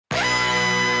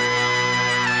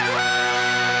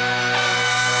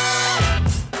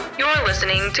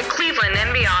listening to Cleveland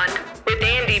and Beyond with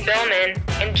Andy Billman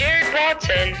and Jared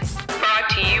Watson, brought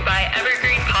to you by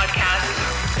Evergreen Podcasts.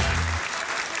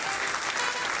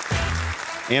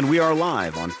 And we are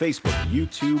live on Facebook,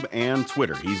 YouTube, and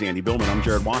Twitter. He's Andy Billman. I'm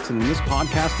Jared Watson, and this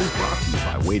podcast is brought to you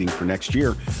by Waiting for Next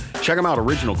Year. Check them out,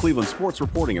 original Cleveland sports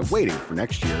reporting at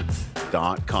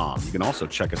waitingfornextyear.com. You can also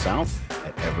check us out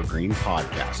at Evergreen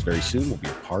Podcast. Very soon, we'll be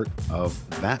a part of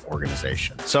that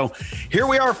organization. So here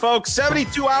we are, folks,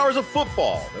 72 hours of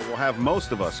football that will have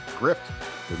most of us gripped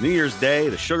with New Year's Day,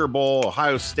 the Sugar Bowl,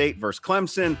 Ohio State versus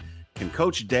Clemson. Can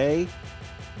Coach Day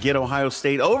get Ohio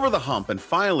State over the hump and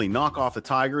finally knock off the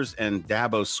Tigers and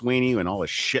Dabo Swinney and all the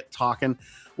shit talking?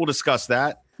 We'll discuss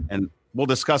that, and we'll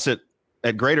discuss it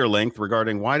at greater length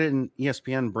regarding why didn't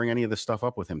ESPN bring any of this stuff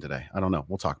up with him today? I don't know.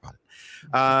 We'll talk about it.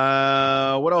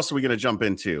 What else are we going to jump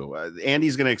into?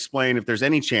 Andy's going to explain if there's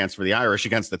any chance for the Irish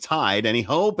against the Tide. Any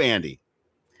hope, Andy?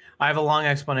 I have a long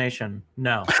explanation.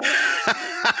 No.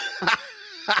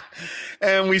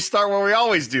 And we start where we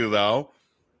always do, though,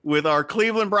 with our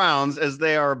Cleveland Browns as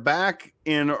they are back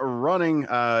in running,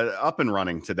 up and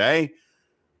running today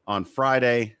on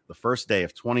Friday, the first day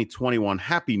of 2021.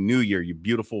 Happy New Year, you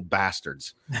beautiful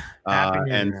bastards.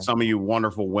 And some of you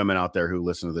wonderful women out there who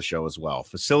listen to the show as well.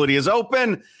 Facility is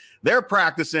open. They're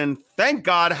practicing. Thank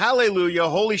God. Hallelujah.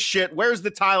 Holy shit. Where's the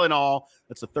Tylenol?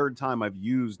 That's the third time I've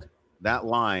used that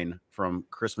line from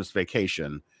Christmas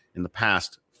Vacation in the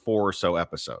past 4 or so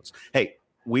episodes. Hey,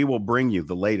 we will bring you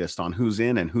the latest on who's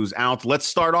in and who's out. Let's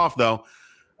start off, though.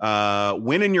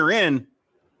 Winning you're in,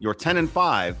 your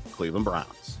 10-5 Cleveland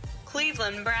Browns.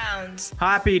 Cleveland Browns.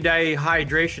 Happy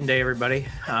hydration day, everybody.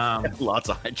 Lots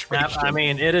of hydration. I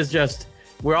mean, it is just,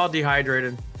 we're all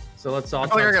dehydrated. So let's all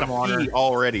drink some water. Pee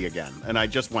already again, and I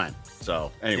just went.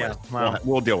 So anyway, yeah, well,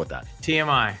 we'll deal with that.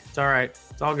 TMI. It's all right.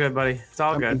 It's all good, buddy. It's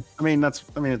all good.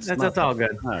 That's all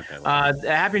good. Okay.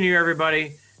 Happy New Year,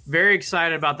 everybody. Very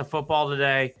excited about the football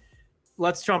today.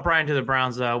 Let's jump right into the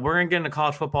Browns, though. We're gonna get into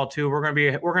college football too. We're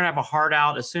gonna have a hard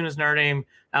out as soon as Notre Dame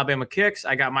Alabama kicks.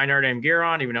 I got my Notre Dame gear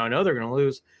on, even though I know they're gonna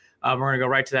lose. We're gonna go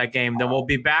right to that game. Then we'll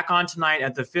be back on tonight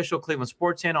at the official Cleveland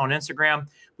Sports Channel on Instagram.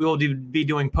 We will be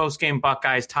doing post-game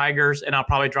Buckeyes Tigers, and I'll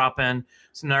probably drop in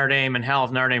some Notre Dame. And hell,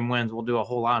 if Notre Dame wins, we'll do a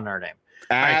whole lot of Notre Dame.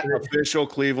 At official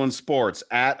Cleveland Sports.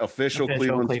 At official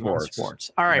Cleveland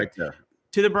Sports. All right there.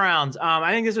 To the Browns.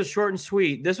 I think this is short and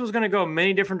sweet. This was going to go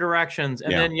many different directions.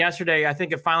 And then yesterday, I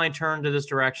think it finally turned to this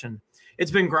direction.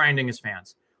 It's been grinding as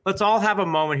fans. Let's all have a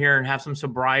moment here and have some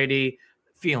sobriety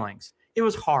feelings. It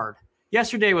was hard.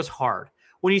 Yesterday was hard.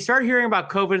 When you start hearing about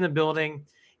COVID in the building,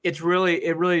 it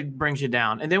really brings you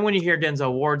down. And then when you hear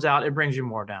Denzel Ward's out, it brings you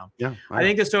more down. Yeah, I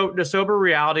think the sober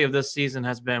reality of this season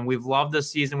has been we've loved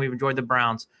this season. We've enjoyed the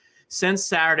Browns. Since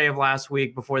Saturday of last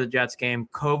week before the Jets game,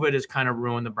 COVID has kind of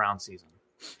ruined the Browns season.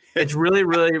 It's really,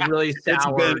 really, really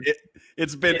sour.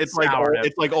 It's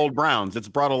like old Browns. It's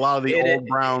brought a lot of the old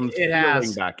Browns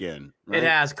feeling back in. Right? It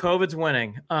has. COVID's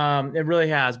winning. It really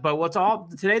has. But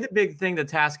today, the big thing, the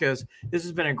task is, this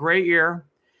has been a great year.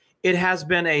 It has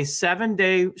been a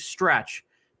 7-day stretch.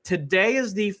 Today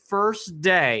is the first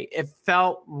day it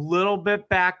felt a little bit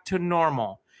back to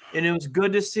normal. And it was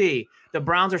good to see. The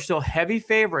Browns are still heavy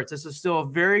favorites. This is still a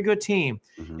very good team.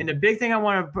 Mm-hmm. And the big thing I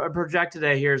want to project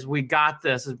today here is we got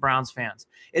this as Browns fans.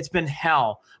 It's been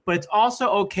hell, but it's also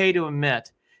okay to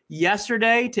admit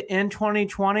yesterday to end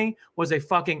 2020 was a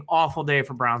fucking awful day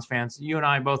for Browns fans. You and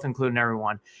I both including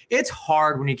everyone. It's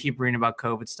hard when you keep reading about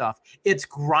COVID stuff. It's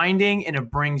grinding and it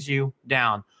brings you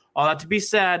down. All that to be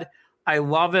said, I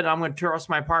love it. I'm going to trust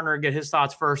my partner and get his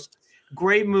thoughts first.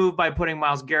 Great move by putting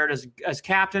Myles Garrett as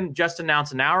captain, just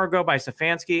announced an hour ago by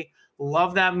Stefanski.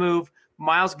 Love that move.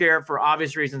 Myles Garrett, for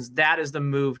obvious reasons, that is the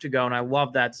move to go, and I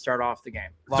love that to start off the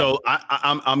game.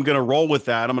 I'm going to roll with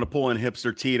that. I'm going to pull in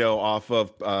Hipster Tito off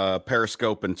of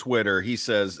Periscope and Twitter. He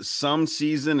says some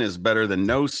season is better than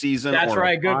no season. That's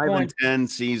right. Good 5 point. and 10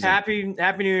 season. Happy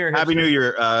New Year. Hipster. Happy New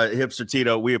Year, Hipster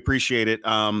Tito. We appreciate it.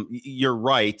 You're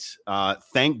right.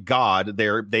 Thank God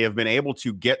they have been able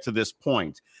to get to this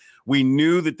point. We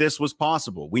knew that this was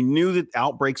possible. We knew that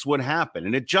outbreaks would happen.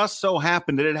 And it just so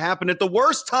happened that it happened at the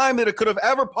worst time that it could have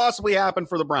ever possibly happened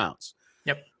for the Browns.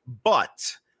 Yep.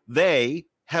 But they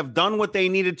have done what they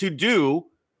needed to do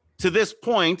to this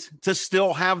point to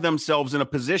still have themselves in a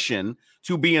position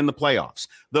to be in the playoffs.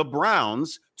 The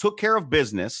Browns took care of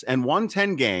business and won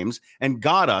 10 games and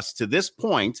got us to this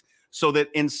point so that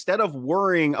instead of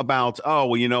worrying about, oh,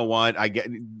 well, you know what? I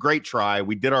get great try.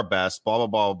 We did our best, blah, blah,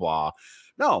 blah, blah.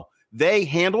 No, They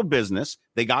handled business.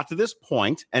 They got to this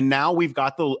point, and now we've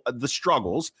got the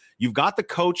struggles. You've got the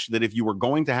coach that if you were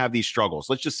going to have these struggles,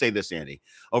 let's just say this, Andy,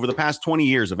 over the past 20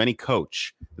 years of any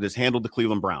coach that has handled the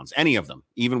Cleveland Browns, any of them,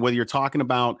 even whether you're talking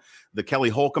about the Kelly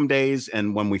Holcomb days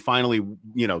and when we finally,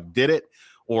 did it,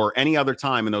 or any other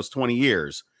time in those 20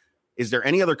 years, is there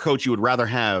any other coach you would rather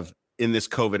have in this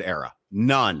COVID era?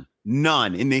 None.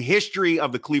 In the history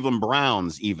of the Cleveland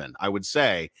Browns, even, I would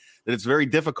say that it's very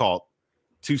difficult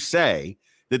to say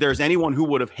that there's anyone who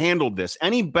would have handled this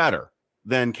any better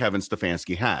than Kevin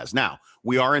Stefanski has. Now,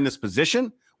 we are in this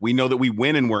position. We know that we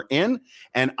win and we're in.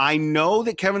 And I know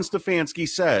that Kevin Stefanski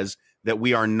says that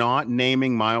we are not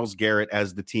naming Myles Garrett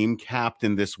as the team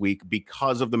captain this week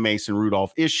because of the Mason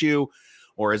Rudolph issue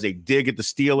or as a dig at the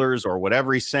Steelers or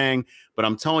whatever he's saying. But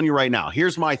I'm telling you right now,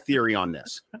 here's my theory on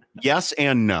this. Yes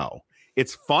and no.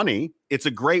 It's funny. It's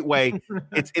a great way.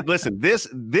 Listen,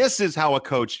 this is how a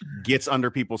coach gets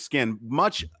under people's skin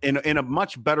in a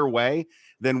much better way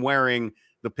than wearing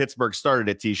the Pittsburgh Started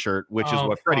It t-shirt, which is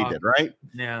what Freddie did, right?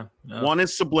 Yeah. No. One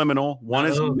is subliminal. One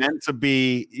is meant to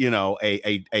be,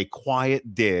 a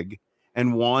quiet dig,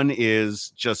 and one is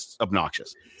just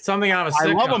obnoxious. Something out of a sitcom.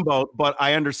 I love them both, but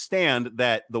I understand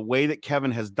that the way that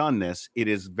Kevin has done this, it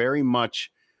is very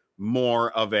much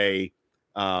more of a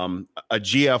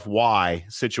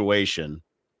GFY situation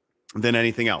than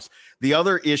anything else. The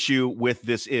other issue with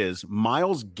this is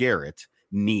Myles Garrett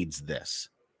needs this.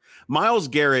 Myles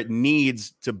Garrett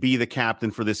needs to be the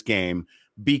captain for this game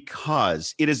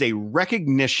because it is a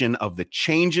recognition of the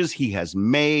changes he has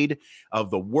made, of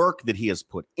the work that he has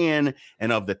put in,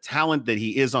 and of the talent that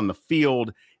he is on the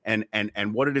field, and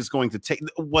what it is going to take.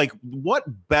 Like, what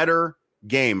better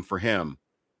game for him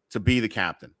to be the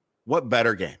captain? What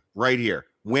better game right here?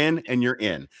 Win and you're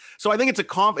in. So I think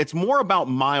it's more about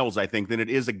Myles, I think, than it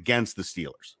is against the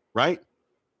Steelers, right?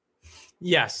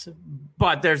 Yes,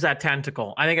 but there's that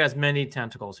tentacle. I think it has many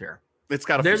tentacles here. It's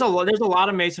got there's a lot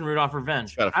of Mason Rudolph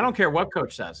revenge. I don't care what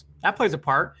coach says. That plays a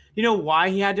part. You know why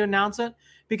he had to announce it?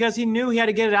 Because he knew he had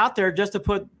to get it out there just to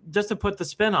put the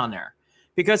spin on there.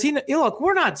 Because look,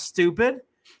 we're not stupid.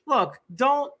 Look,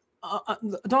 don't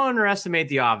underestimate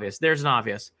the obvious. There's an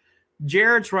obvious.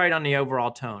 Jared's right on the overall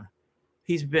tone.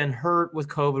 He's been hurt with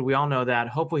COVID. We all know that.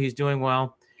 Hopefully he's doing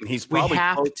well. He's probably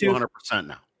close to 100%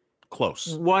 now.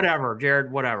 Close. Whatever,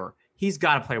 Jared, whatever. He's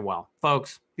got to play well,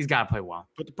 folks. He's got to play well.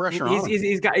 Put the pressure on him.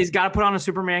 He's got to put on a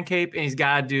Superman cape, and he's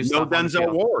got to do stuff. No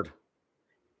Denzel Ward.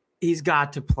 He's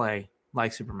got to play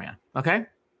like Superman, okay?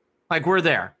 Like, we're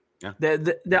there. Yeah.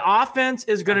 The offense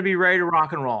is going to be ready to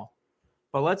rock and roll.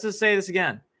 But let's just say this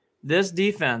again. This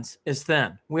defense is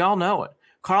thin. We all know it.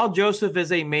 Carl Joseph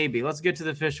is a maybe. Let's get to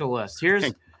the official list.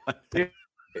 Here's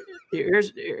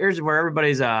where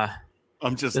everybody's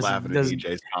I'm just laughing at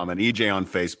EJ's comment. EJ on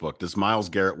Facebook. Does Myles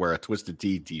Garrett wear a Twisted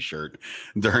Tea t-shirt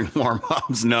during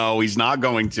warm-ups? No, he's not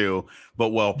going to, but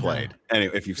well played.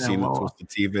 Anyway, if you've seen the Twisted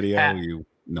Tea video, you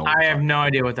know. I have no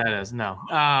idea what that is. No.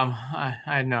 I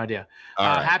had no idea.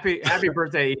 Right. Happy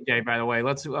birthday, EJ, by the way.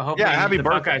 Let's hope happy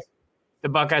birthday. The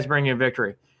Buckeyes bring you a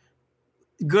victory.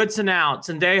 Goodson out,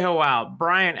 Sendejo out,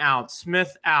 Bryant out,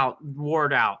 Smith out,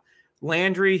 Ward out,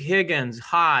 Landry, Higgins,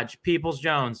 Hodge,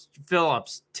 Peoples-Jones,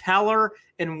 Phillips, Teller,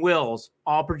 and Wills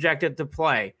all projected to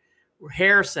play.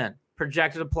 Harrison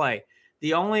projected to play.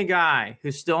 The only guy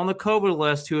who's still on the COVID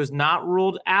list who is not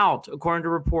ruled out, according to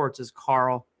reports, is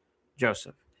Carl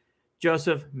Joseph.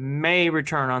 Joseph may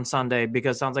return on Sunday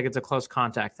because it sounds like it's a close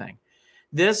contact thing.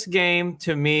 This game,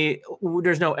 to me,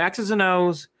 there's no X's and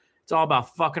O's. It's all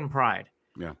about fucking pride.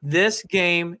 Yeah. This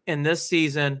game and this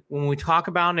season, when we talk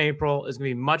about in April, is going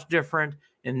to be much different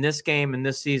in this game and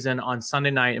this season on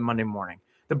Sunday night and Monday morning.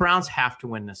 The Browns have to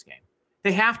win this game.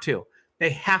 They have to.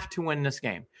 They have to win this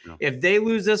game. Yeah. If they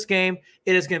lose this game,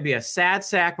 it is going to be a sad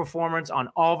sack performance on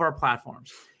all of our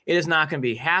platforms. It is not going to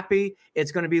be happy.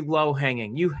 It's going to be low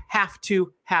hanging. You have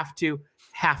to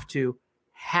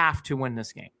win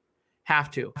this game.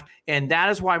 Have to. And that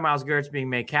is why Myles Garrett's being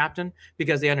made captain,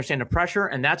 because they understand the pressure.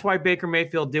 And that's why Baker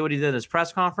Mayfield did what he did at his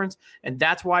press conference. And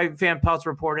that's why Van Pelt's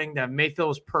reporting that Mayfield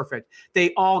was perfect.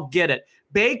 They all get it.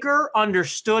 Baker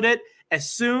understood it as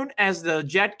soon as the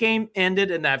Jet game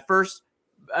ended in that first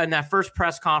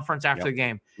press conference after the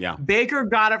game. Yeah. Baker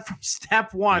got it from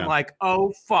step one, like,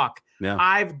 oh, fuck. Yeah.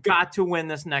 I've got to win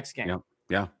this next game.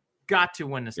 Yeah. Got to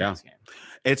win this next game.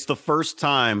 It's the first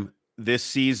time this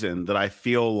season that I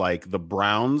feel like the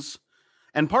Browns,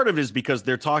 and part of it is because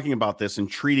they're talking about this and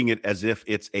treating it as if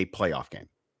it's a playoff game,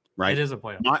 right? It is a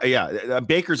playoff.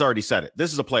 Baker's already said it.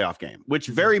 This is a playoff game, which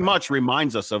very much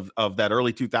reminds us of that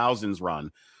early 2000s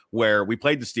run where we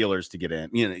played the Steelers to get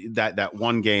in. You know, that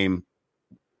one game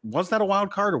was that a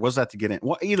wild card or was that to get in?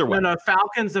 Well, either way. No,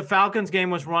 the Falcons game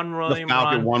was run William. The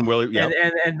Falcon won William. Yeah.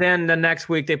 And then the next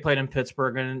week they played in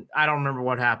Pittsburgh, and I don't remember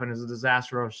what happened. It was a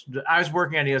disaster. I was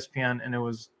working at ESPN, and it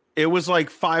was like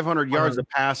 500 yards of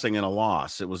passing and a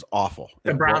loss. It was awful.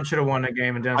 The Browns should have won the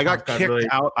game. And I got kicked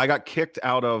out. I got kicked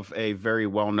out of a very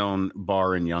well-known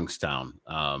bar in Youngstown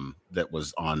that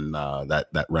was on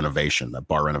that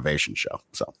bar renovation show.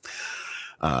 So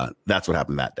that's what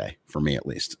happened that day for me, at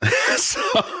least. So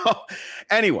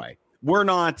anyway, we're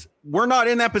not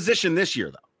in that position this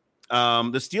year, though.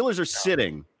 The Steelers are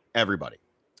sitting everybody.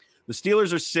 The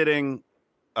Steelers are sitting.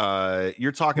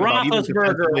 You're talking about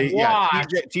Roethlisberger, Watt,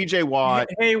 TJ Watt,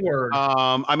 Hayward.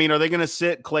 I mean, are they going to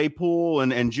sit Claypool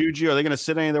and Juju? Are they going to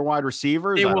sit any of their wide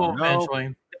receivers? They will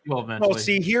eventually. Well,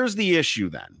 see, here's the issue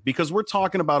then, because we're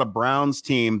talking about a Browns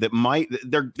team that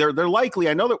they're likely.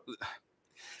 I know that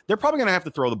they're probably going to have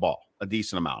to throw the ball a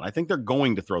decent amount. I think they're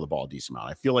going to throw the ball a decent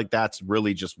amount. I feel like that's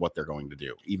really just what they're going to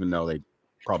do, even though they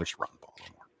probably should run the ball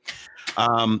a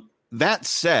little more. That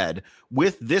said,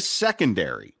 with this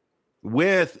secondary,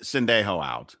 with Sendejo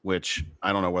out, which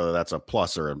I don't know whether that's a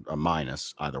plus or a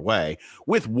minus either way,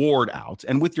 with Ward out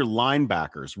and with your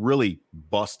linebackers really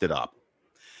busted up,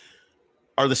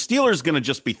 are the Steelers going to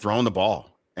just be throwing the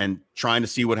ball and trying to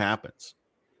see what happens?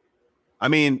 I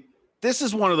mean, this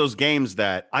is one of those games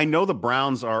that I know the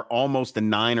Browns are almost a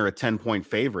 9 or a 10-point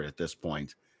favorite at this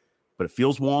point, but it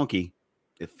feels wonky.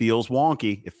 It feels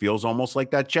wonky. It feels almost like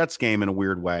that Jets game in a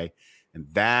weird way, and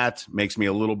that makes me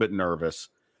a little bit nervous.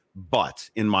 But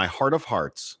in my heart of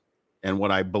hearts, and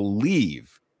what I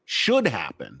believe should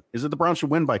happen, is that the Browns should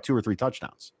win by 2 or 3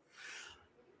 touchdowns.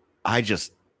 I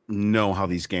just know how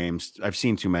these games, I've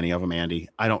seen too many of them, Andy.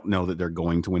 I don't know that they're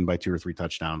going to win by 2 or 3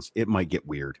 touchdowns. It might get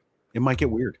weird.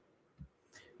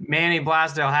 Manny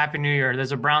Blasdale, Happy New Year.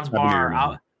 There's a Browns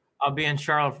bar. I'll be in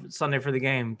Charlotte Sunday for the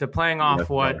game. They're playing off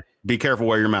what? Be careful,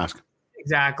 wear your mask.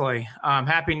 Exactly.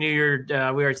 Happy New Year.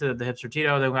 We are to the Hipster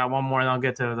Tito. They've got one more, and I'll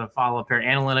get to the follow-up here.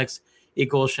 Analytics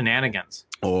equals shenanigans.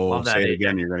 Oh, say it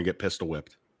again. You're going to get pistol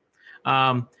whipped.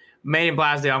 Manny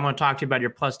Blasdale, I'm going to talk to you about your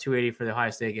plus 280 for the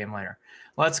Ohio State game later.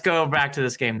 Let's go back to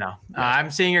this game now. I'm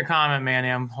seeing your comment, Manny.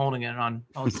 I'm holding it on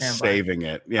standby. Saving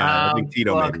it. Yeah, I think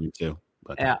Tito made me too.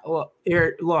 But. Yeah, well,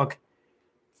 here, look,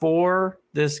 for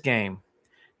this game,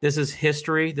 this is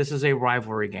history. This is a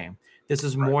rivalry game. This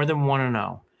is more than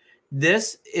 1-0.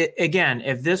 Again,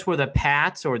 if this were the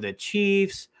Pats or the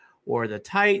Chiefs or the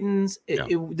Titans,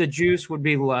 the juice would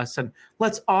be less. And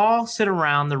let's all sit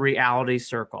around the reality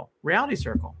circle.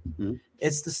 Mm-hmm.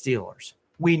 It's the Steelers.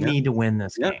 We need to win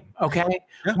this game, okay?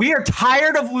 Yeah. We are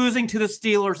tired of losing to the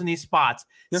Steelers in these spots.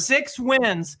 6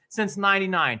 wins since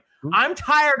 99. Mm-hmm. I'm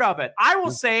tired of it. I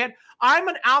will say it. I'm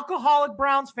an alcoholic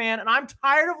Browns fan, and I'm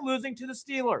tired of losing to the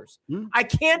Steelers. Mm-hmm. I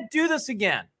can't do this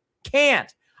again.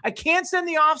 I can't send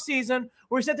the offseason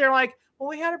where we sit there like, well,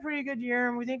 we had a pretty good year,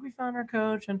 and we think we found our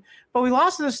coach, but we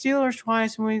lost to the Steelers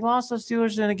twice, and we lost to the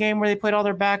Steelers in a game where they played all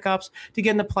their backups to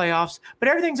get in the playoffs, but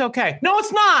everything's okay. No,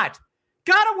 it's not.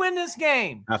 Got to win this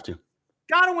game. Have to.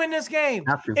 Got to win this game.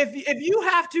 Have to. If you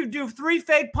have to do 3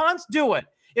 fake punts, do it.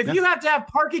 If you have to have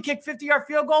Parkey kick 50-yard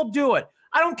field goal, do it.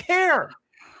 I don't care.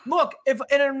 Look, if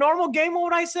in a normal game, what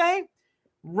would I say?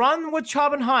 Run with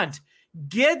Chubb and Hunt.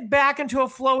 Get back into a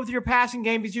flow with your passing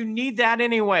game because you need that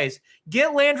anyways.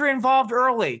 Get Landry involved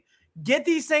early. Get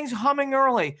these things humming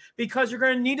early because you're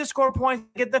going to need to score points.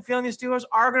 Get the feeling the Steelers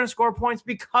are going to score points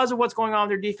because of what's going on with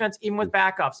their defense, even with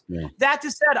backups. Yeah. That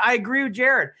just said, I agree with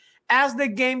Jared. As the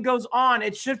game goes on,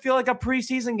 it should feel like a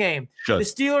preseason game. The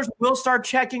Steelers will start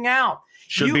checking out.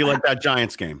 Should be like that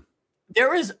Giants game.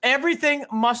 There is everything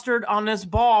mustard on this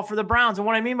ball for the Browns. And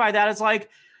what I mean by that is like,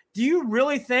 do you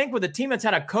really think with a team that's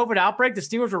had a COVID outbreak, the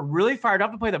Steelers are really fired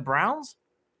up to play the Browns?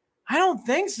 I don't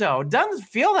think so. It doesn't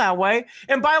feel that way.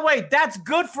 And by the way, that's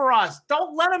good for us.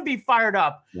 Don't let him be fired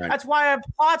up. Right. That's why I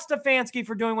applaud Stefanski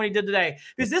for doing what he did today,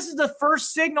 because this is the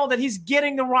first signal that he's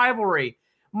getting the rivalry.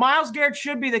 Myles Garrett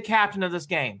should be the captain of this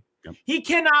game. Yep. He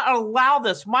cannot allow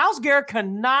this. Myles Garrett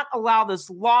cannot allow this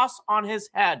loss on his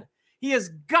head. He has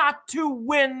got to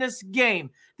win this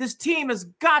game. This team has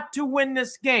got to win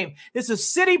this game. This is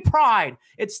city pride.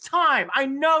 It's time. I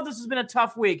know this has been a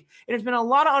tough week. It has been a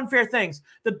lot of unfair things.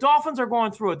 The Dolphins are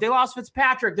going through it. They lost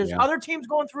Fitzpatrick. There's other teams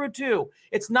going through it too.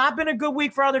 It's not been a good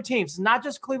week for other teams. It's not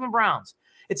just Cleveland Browns.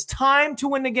 It's time to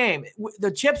win the game.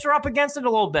 The chips are up against it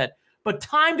a little bit, but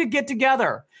time to get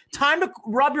together. Time to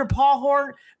rub your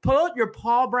put your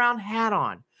Paul Brown hat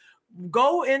on.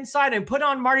 Go inside and put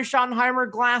on Marty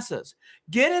Schottenheimer glasses.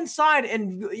 Get inside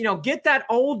and, get that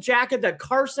old jacket that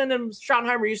Carson and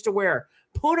Schottenheimer used to wear.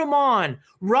 Put them on.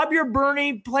 Rub your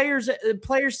Bernie player's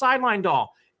sideline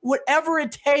doll. whatever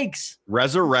it takes.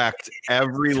 Resurrect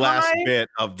every last bit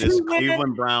of this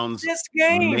Cleveland Browns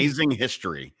amazing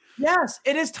history. Yes,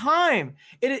 it is time.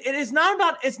 It is not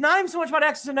about. It's not even so much about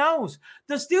X's and O's.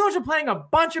 The Steelers are playing a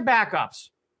bunch of backups.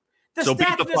 So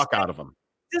beat the fuck out of them.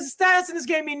 The stats in this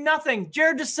game mean nothing.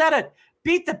 Jared just said it.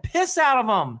 Beat the piss out of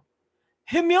them.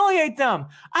 Humiliate them.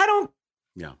 I don't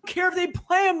care if they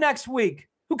play them next week.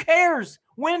 Who cares?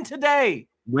 Win today.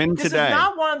 This is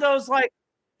not one of those like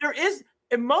there is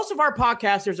in most of our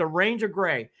podcasts. There's a range of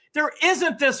gray. There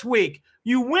isn't this week.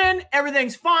 You win,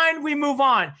 everything's fine. We move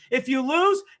on. If you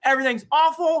lose, everything's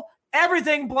awful.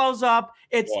 Everything blows up.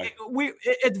 It's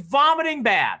vomiting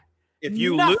bad. If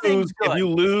you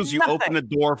lose, you open the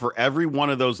door for every one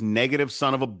of those negative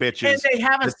son of a bitches. And they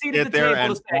have a seat at the table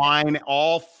and whine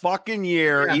all fucking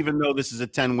year, even though this is a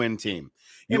 10-win team.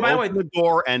 You open the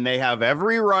door, and they have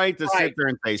every right to sit there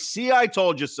and say, "See, I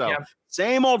told you so." Yep.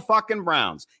 Same old fucking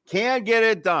Browns can't get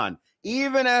it done.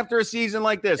 Even after a season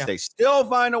like this, they still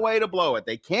find a way to blow it.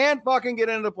 They can't fucking get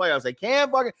into the playoffs. They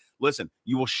can't fucking listen.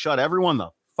 You will shut everyone the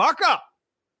fuck up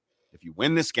if you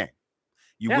win this game.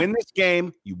 You win this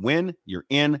game, you win, you're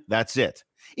in, that's it.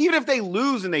 Even if they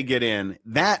lose and they get in,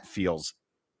 that feels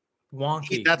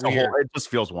wonky. That's weird. It just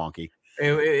feels wonky.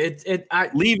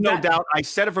 Leave no doubt. I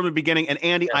said it from the beginning. And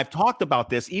Andy, I've talked about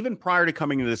this even prior to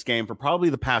coming into this game for probably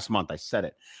the past month. I said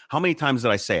it. How many times did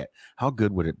I say it? How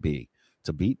good would it be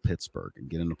to beat Pittsburgh and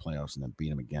get into playoffs and then beat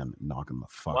them again and knock them the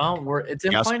fuck out? Well, it's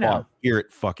in play now. Here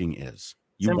it fucking is.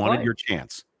 You wanted your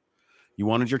chance. You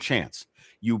wanted your chance.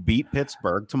 You beat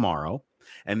Pittsburgh tomorrow.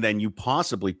 And then you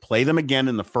possibly play them again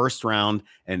in the first round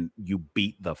and you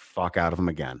beat the fuck out of them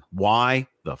again. Why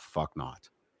the fuck not?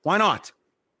 Why not?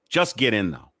 Just get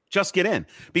in, though. Just get in.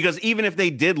 Because even if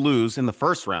they did lose in the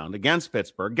first round against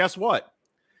Pittsburgh, guess what?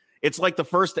 It's like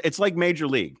it's like Major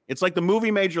League. It's like the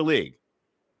movie Major League.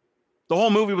 The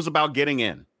whole movie was about getting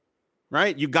in,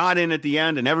 right? You got in at the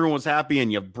end and everyone was happy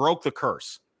and you broke the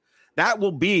curse. That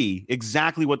will be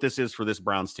exactly what this is for this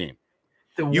Browns team.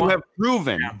 You have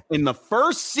proven in the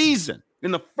first season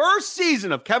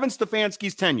of Kevin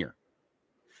Stefanski's tenure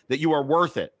that you are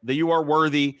worth it, that you are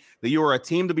worthy, that you are a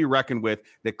team to be reckoned with,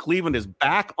 that Cleveland is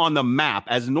back on the map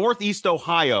as Northeast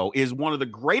Ohio is one of the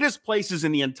greatest places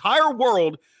in the entire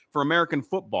world for American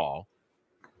football,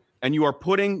 and you are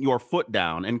putting your foot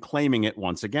down and claiming it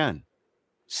once again.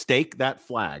 Stake that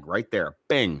flag right there.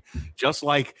 Bing. Just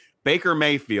like Baker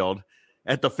Mayfield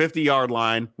at the 50-yard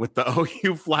line with the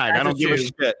OU flag. I don't give a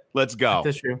shit. Let's go.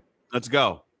 Let's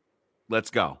go. Let's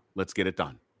go. Let's get it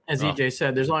done. As EJ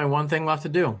said, there's only one thing left to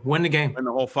do. Win the game. Win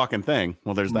the whole fucking thing.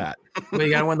 Well, there's that. Well, you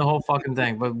got to win the whole fucking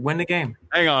thing, but win the game.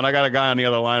 Hang on. I got a guy on the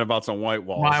other line about some white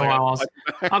walls. White walls.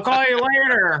 I'll call you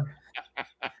later.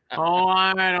 Oh,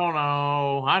 I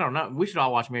don't know. We should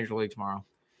all watch Major League tomorrow.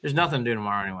 There's nothing to do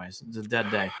tomorrow anyways. It's a dead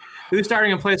day. Who's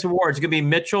starting in place of Ward? It's going to be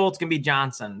Mitchell. It's going to be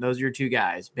Johnson. Those are your two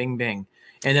guys. Bing, bing.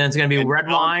 And then it's going to be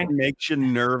Redwine. Makes you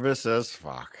nervous as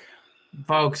fuck.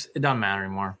 Folks, it doesn't matter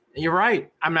anymore. You're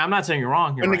right. I'm not saying you're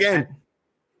wrong. Win the game.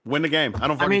 Win the game. I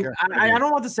don't fucking care. I don't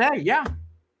know what to say. Yeah.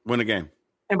 Win the game.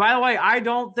 And by the way, I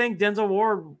don't think Denzel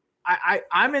Ward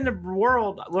 – I'm in the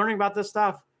world learning about this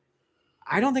stuff.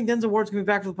 I don't think Denzel Ward's going to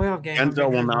be back for the playoff game.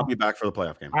 Denzel will not be back for the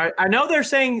playoff game. I know they're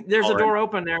saying there's a door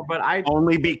open there, but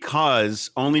only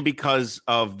because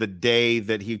of the day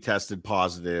that he tested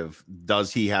positive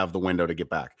does he have the window to get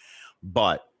back.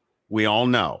 But we all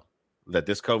know that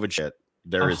this COVID shit,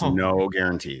 there is no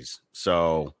guarantees.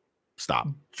 So stop.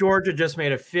 Georgia just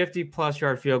made a 50-plus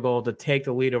yard field goal to take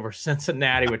the lead over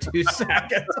Cincinnati with 2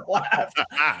 seconds left.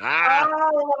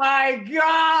 Oh, my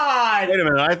God. Wait a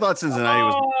minute. I thought Cincinnati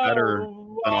was better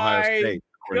than Ohio State.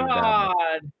 God.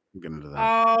 We'll get into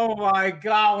that. Oh, my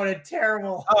God. What a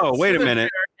terrible. Oh, wait a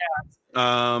minute.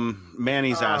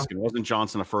 Manny's asking, wasn't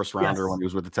Johnson a first rounder when he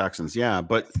was with the Texans? Yeah,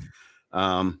 but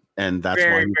and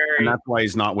that's why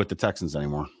he's not with the Texans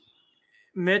anymore.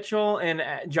 Mitchell and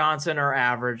Johnson are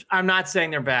average. I'm not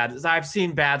saying they're bad. I've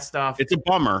seen bad stuff. It's a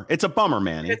bummer. It's a bummer,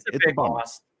 Manny. It's a big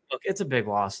loss. Look, it's a big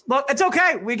loss. Look, it's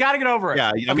okay. We got to get over it.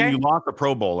 Yeah, I mean, you lost a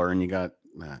Pro Bowler and you got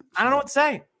that. I don't know what to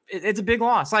say. It's a big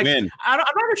loss. Like I'm not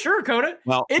going to sugarcoat it.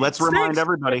 Well, let's remind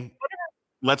everybody.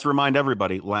 Let's remind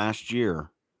everybody. Last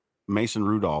year, Mason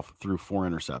Rudolph threw 4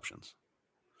 interceptions.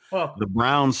 Well, the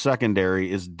Browns secondary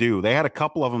is due. They had a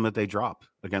couple of them that they dropped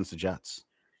against the Jets.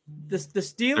 The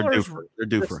Steelers they're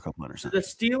due for a couple interceptions. The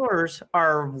Steelers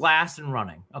are last in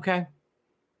running, okay?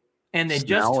 And they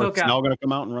just took out. Snell going to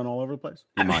come out and run all over the place?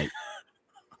 He might.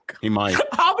 He might.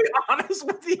 I'll be honest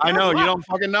with you. I know you don't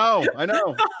fucking know. I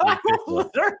know. I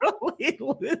literally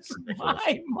lose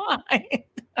my mind.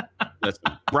 Listen,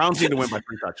 Browns need to win by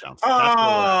 3 touchdowns.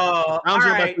 Oh, Browns all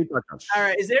win by right. 3 touchdowns. All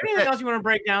right. Is there anything else you want to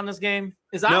break down this game?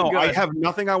 No, I have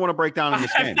nothing I want to break down in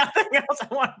this game. Nothing else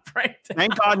I want to break down.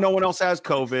 Thank God no one else has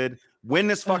COVID. Win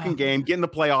this fucking game, get in the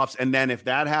playoffs, and then if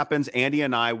that happens, Andy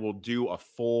and I will do a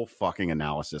full fucking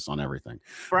analysis on everything.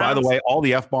 By the way, all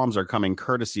the F-bombs are coming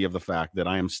courtesy of the fact that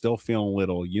I am still feeling a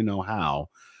little you-know-how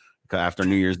after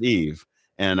New Year's Eve.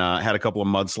 And had a couple of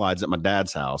mudslides at my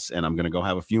dad's house, and I'm going to go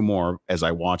have a few more as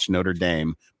I watch Notre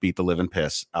Dame beat the living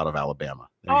piss out of Alabama.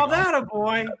 That a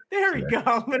boy. There we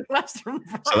go.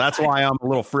 So that's why I'm a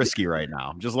little frisky right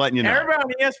now. I'm just letting you know.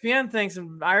 Everybody on ESPN thinks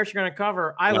the Irish are going to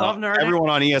cover. I love Notre Dame.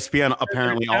 Everyone on ESPN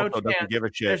apparently also doesn't give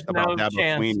a shit about Dabo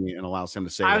chance. Swinney and allows him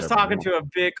to say I was talking to a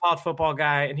big college football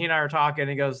guy, and he and I were talking, and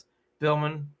he goes,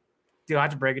 Billman, dude, I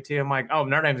have to break it to you. I'm like, oh,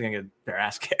 Notre Dame's going to get their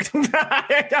ass kicked.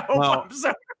 I'm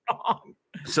so wrong.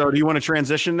 So do you want to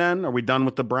transition then? Are we done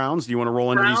with the Browns? Do you want to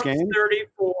roll into these games?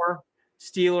 34,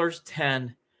 Steelers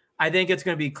 10. I think it's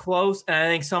going to be close, and I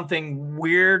think something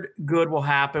weird good will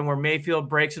happen where Mayfield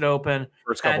breaks it open.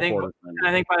 First couple quarters.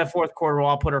 I think by the fourth quarter, we'll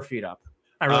all put our feet up.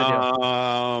 I really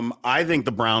do. I think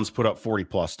the Browns put up 40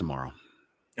 plus tomorrow.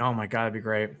 Oh my God, that'd be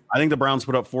great. I think the Browns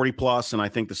put up 40 plus, and I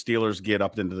think the Steelers get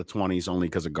up into the 20s only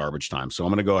because of garbage time. So I'm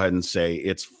going to go ahead and say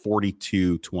it's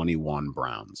 42-21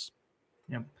 Browns.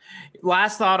 Yep.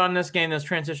 Last thought on this game, this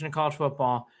transition to college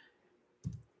football.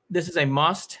 This is a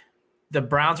must. The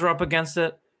Browns are up against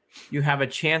it. You have a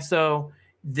chance, though.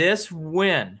 This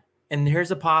win, and here's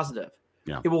the positive.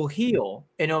 Yeah. It will heal,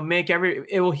 and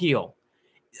it will heal.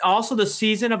 Also, the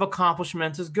season of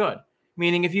accomplishments is good,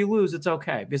 meaning if you lose, it's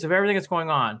okay. Because of everything that's going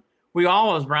on, we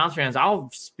all as Browns fans, I'll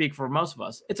speak for most of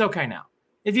us, it's okay now.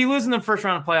 If you lose in the first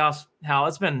round of playoffs, hell,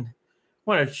 it's been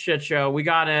what a shit show. We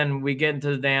got in, we get into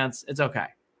the dance. It's okay.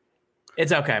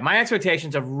 It's okay. My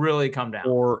expectations have really come down.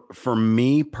 For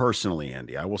me personally,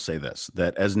 Andy, I will say this,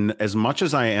 that as much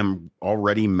as I am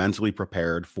already mentally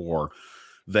prepared for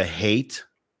the hate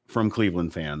from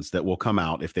Cleveland fans that will come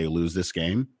out if they lose this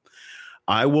game,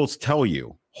 I will tell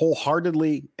you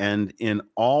wholeheartedly and in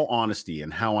all honesty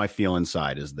and how I feel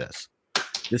inside is this.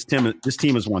 This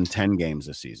team has won 10 games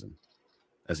this season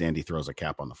as Andy throws a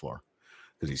cap on the floor.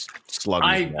 Because he's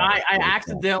slugging. I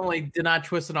accidentally did not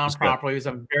twist it on properly because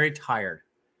I'm very tired.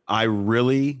 I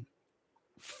really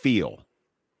feel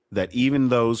that even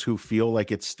those who feel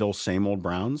like it's still same old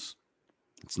Browns,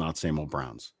 it's not same old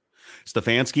Browns.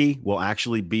 Stefanski will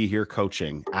actually be here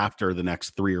coaching after the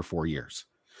next 3 or 4 years.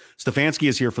 Stefanski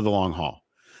is here for the long haul.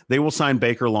 They will sign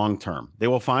Baker long term. They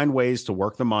will find ways to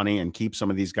work the money and keep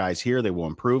some of these guys here. They will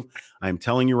improve. I'm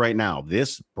telling you right now,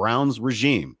 this Browns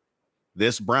regime,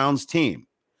 this Browns team,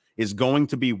 is going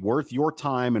to be worth your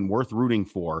time and worth rooting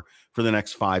for the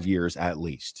next 5 years at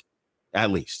least.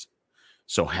 At least.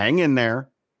 So hang in there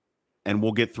and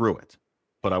we'll get through it.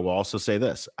 But I will also say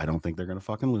this. I don't think they're going to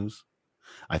fucking lose.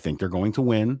 I think they're going to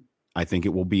win. I think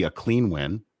it will be a clean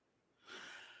win.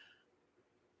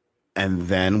 And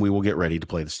then we will get ready to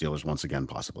play the Steelers once again,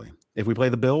 possibly. If we play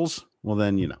the Bills, well,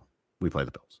 then, we play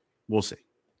the Bills. We'll see.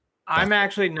 I'm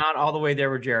actually not all the way there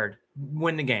with Jared.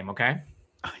 Win the game, okay?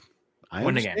 I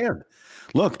understand.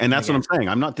 Look, and that's what I'm saying.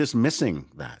 I'm not dismissing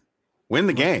that. Win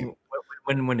the game.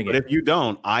 Win the game. But if you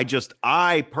don't,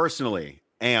 I personally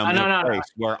am in a place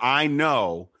where I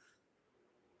know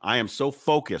I am so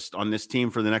focused on this team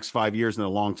for the next 5 years in the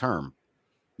long term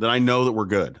that I know that we're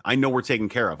good. I know we're taken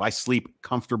care of. I sleep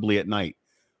comfortably at night,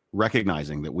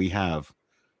 recognizing that we have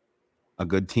a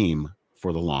good team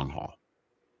for the long haul.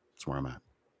 That's where I'm at.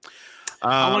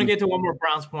 I want to get to one more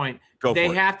Browns point. They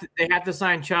have to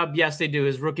sign Chubb. Yes, they do.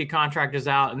 His rookie contract is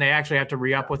out, and they actually have to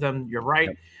re-up with him. You're right.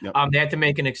 Yep. They have to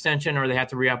make an extension, or they have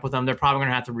to re-up with him. They're probably going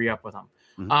to have to re-up with him.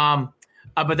 Mm-hmm.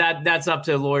 But that's up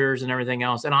to lawyers and everything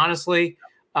else. And honestly,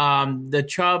 the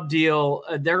Chubb deal,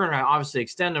 they're going to obviously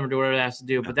extend him or do whatever it has to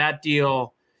do. But that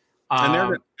deal,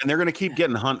 and they're going to keep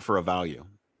getting Hunt for a value.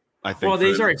 I think. Well,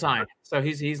 he's already signed, so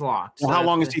he's locked. Well, so how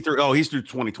long is he through? Oh, he's through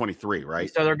 2023,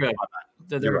 right? So they're good.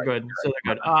 They're good. So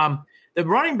they're good. The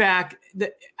running back,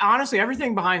 honestly,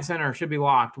 everything behind center should be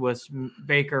locked with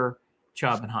Baker,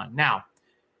 Chubb, and Hunt. Now,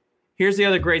 here's the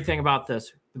other great thing about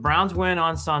this. The Browns win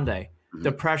on Sunday. Mm-hmm.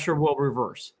 The pressure will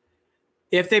reverse.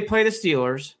 If they play the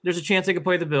Steelers, there's a chance they could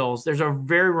play the Bills. There's a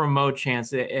very remote chance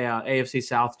the AFC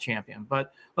South champion.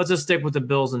 But let's just stick with the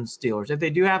Bills and Steelers. If they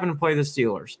do happen to play the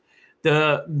Steelers,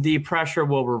 the pressure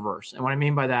will reverse. And what I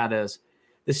mean by that is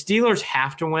the Steelers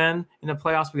have to win in the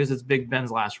playoffs because it's Big Ben's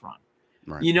last run.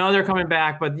 Right. They're coming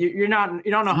back, but you don't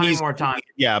know how many more times.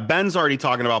 Yeah, Ben's already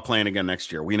talking about playing again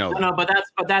next year. We know. No, but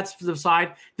that's the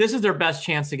side. This is their best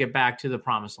chance to get back to the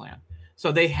promised land.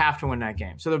 So they have to win that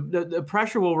game. So the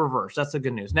pressure will reverse. That's the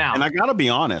good news. Now, and I got to be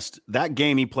honest, that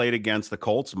game he played against the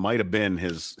Colts might have been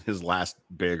his last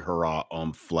big hurrah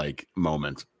like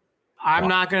moment. I'm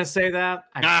not going to say that.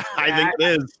 I think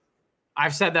it is.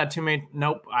 I've said that too many.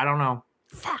 Nope. I don't know.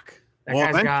 Fuck. That Well,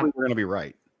 guy's eventually we're going to be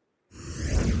right.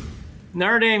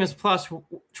 Notre Dame is plus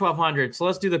 1,200. So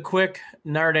let's do the quick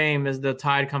Notre Dame as the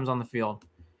Tide comes on the field.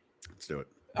 Let's do it.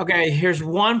 Okay, here's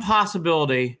one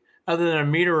possibility other than a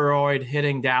meteoroid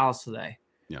hitting Dallas today.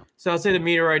 Yeah. So let's say the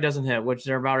meteoroid doesn't hit, which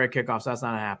they're about ready to kick off, so that's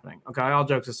not happening. Okay, all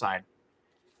jokes aside.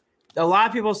 A lot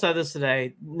of people said this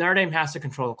today. Notre Dame has to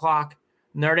control the clock.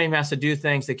 Notre Dame has to do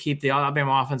things to keep the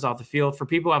Alabama offense off the field. For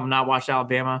people who have not watched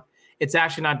Alabama, it's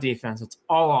actually not defense. It's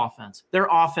all offense. Their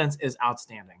offense is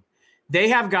outstanding. They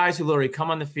have guys who literally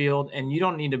come on the field, and you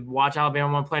don't need to watch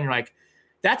Alabama one play, and you're like,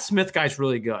 that Smith guy's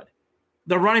really good.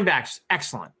 The running back's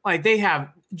excellent. Like, they have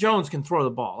 – Jones can throw the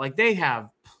ball. Like, they have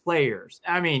players.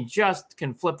 I mean, just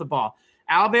can flip the ball.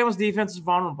 Alabama's defense is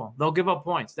vulnerable. They'll give up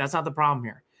points. That's not the problem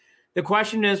here. The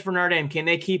question is for Notre Dame, can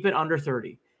they keep it under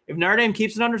 30? If Notre Dame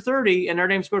keeps it under 30 and Notre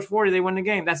Dame scores 40, they win the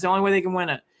game. That's the only way they can win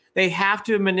it. They have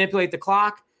to manipulate the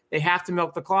clock. They have to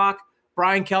milk the clock.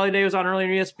 Brian Kelly today was on earlier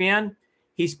on ESPN.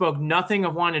 He spoke nothing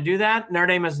of wanting to do that. Notre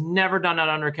Dame has never done that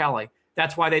under Kelly.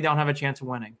 That's why they don't have a chance of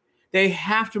winning. They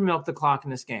have to milk the clock in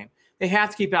this game. They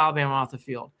have to keep Alabama off the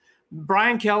field.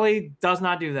 Brian Kelly does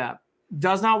not do that,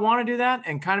 does not want to do that,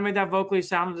 and kind of made that vocally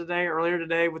sound earlier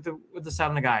today with the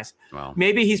sound of the guys. Wow.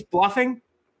 Maybe he's bluffing.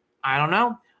 I don't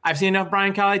know. I've seen enough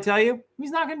Brian Kelly tell you he's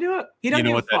not going to do it. He doesn't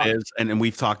You know what fuck. that is? And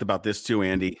we've talked about this too,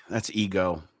 Andy. That's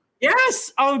ego.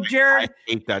 Yes. Oh, Jared. I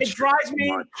hate that. It drives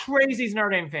me crazy as a Notre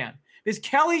Dame fan. Because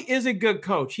Kelly is a good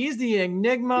coach. He's the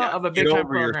enigma of a big time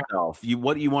program. Yourself.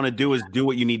 What you want to do is do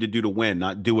what you need to do to win,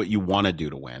 not do what you want to do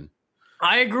to win.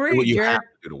 I agree, Do what you Jared. have to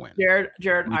do to win.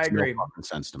 Jared, I agree. No fucking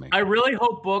sense to me. I really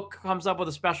hope Book comes up with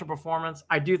a special performance.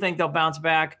 I do think they'll bounce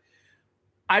back.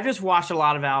 I've just watched a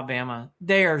lot of Alabama.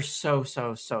 They are so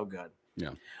good.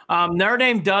 Yeah. Notre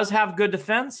Dame does have good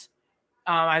defense.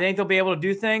 I think they'll be able to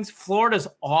do things. Florida's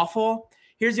awful.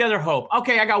 Here's the other hope.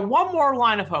 Okay, I got one more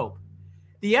line of hope.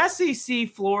 The SEC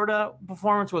Florida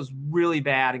performance was really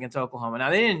bad against Oklahoma.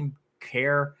 Now, they didn't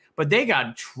care, but they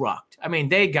got trucked. I mean,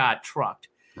 they got trucked.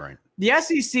 Right. The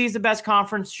SEC is the best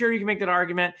conference. Sure, you can make that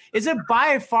argument. Is it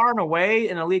by far and away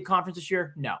an elite conference this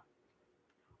year? No.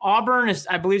 Auburn is,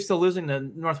 I believe, still losing to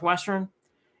Northwestern.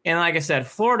 And like I said,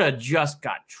 Florida just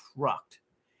got trucked.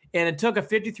 And it took a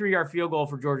 53-yard field goal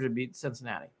for Georgia to beat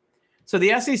Cincinnati. So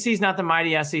the SEC is not the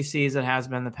mighty SEC as it has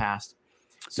been in the past.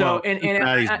 So, well,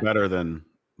 Cincinnati's better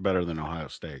than Ohio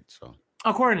State. So,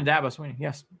 according to Dabo Swinney,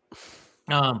 yes.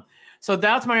 So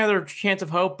that's my other chance of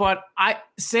hope. But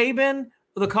Saban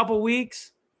with a couple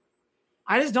weeks,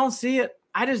 I just don't see it.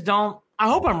 I just don't. I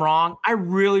hope I'm wrong. I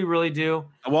really, really do.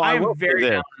 Well, I am very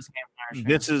down on this game.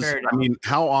 This is, I mean,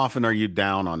 how often are you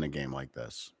down on a game like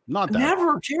this? Not that never,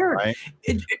 often, Jared. Right?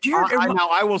 Jared, now,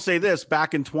 I will say this: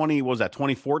 back in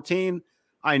 2014,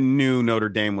 I knew Notre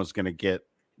Dame was going to get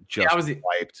just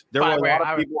wiped. There were a lot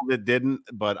of people that didn't,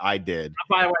 but I did.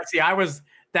 By the way, see, that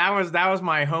was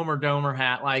my Homer Domer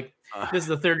hat. Like, this is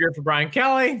the third year for Brian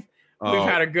Kelly. We've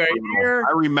had a good year.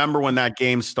 I remember when that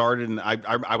game started, and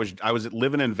I was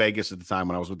living in Vegas at the time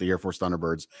when I was with the Air Force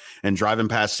Thunderbirds, and driving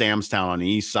past Sam's Town on the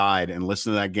east side and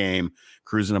listening to that game,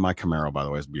 cruising in my Camaro. By the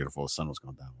way, it's beautiful. The sun was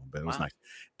going down a little bit. It was nice,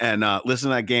 and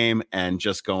listening to that game and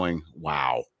just going,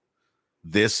 "Wow,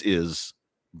 this is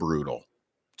brutal.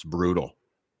 It's brutal,"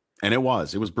 and it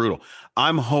was brutal.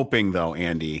 I'm hoping though,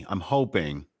 Andy. I'm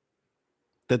hoping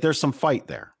that there's some fight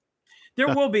there. There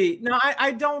will be. No,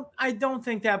 I don't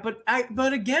think that.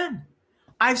 But again,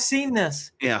 I've seen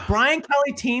this. Yeah. Brian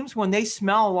Kelly teams, when they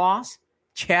smell a loss,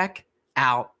 check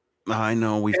out. I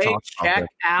know we've talked about it.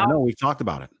 I know we've talked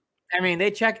about it. I mean,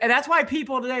 they check, and that's why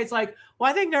people today. It's like,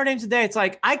 well, I think Notre Dame today. It's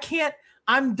like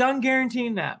I'm done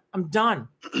guaranteeing that. I'm done.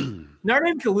 Notre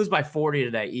Dame could lose by 40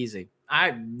 today, easy.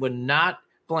 I would not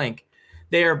blink.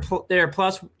 They are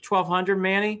plus 1,200,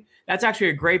 Manny. That's actually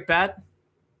a great bet.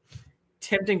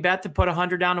 Tempting bet to put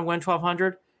 100 down to win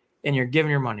 1,200, and you're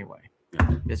giving your money away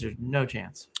because there's no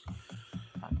chance.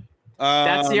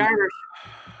 That's the Irish.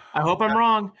 I hope I'm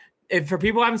wrong. If for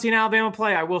people who haven't seen Alabama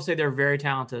play, I will say they're very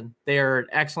talented. They are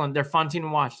excellent. They're fun team to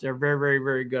watch. They're very, very,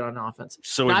 very good on offense.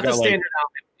 So not the standard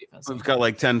Alabama defense. We've got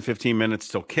like 10, 15 minutes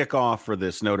till kickoff for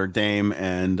this Notre Dame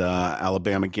and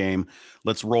Alabama game.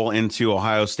 Let's roll into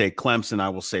Ohio State Clemson. I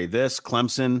will say this: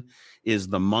 Clemson is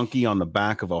the monkey on the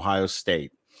back of Ohio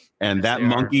State. And that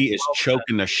monkey is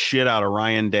choking the shit out of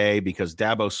Ryan Day because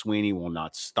Dabo Swinney will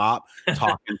not stop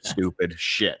talking stupid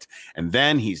shit. And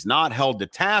then he's not held to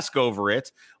task over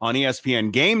it on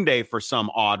ESPN Game Day for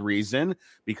some odd reason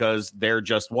because they're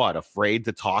just afraid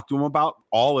to talk to him about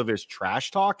all of his trash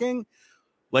talking.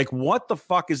 Like, what the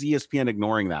fuck is ESPN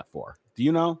ignoring that for? Do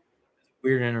you know?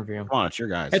 Weird interview. Come on, it's your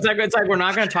guys. It's like we're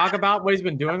not going to talk about what he's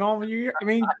been doing all year. I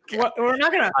mean, we're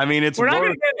not going to. I mean, we're not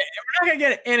going to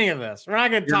get any of this. We're not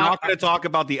going to talk. You're not going to talk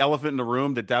about the elephant in the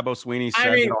room that Dabo Swinney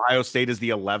said that Ohio State is the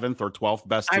 11th or 12th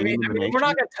best team in the nation. We're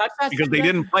not going to touch that because they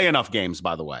didn't play enough games.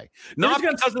 By the way, not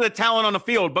because of the talent on the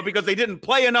field, but because they didn't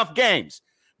play enough games.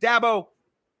 Dabo,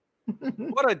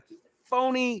 what a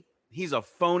phony! He's a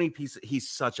phony piece. He's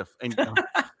such a.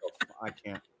 I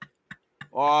can't.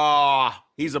 Oh,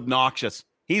 he's obnoxious.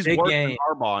 He's worse than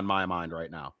Harbaugh in my mind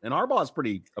right now. And Harbaugh is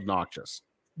pretty obnoxious.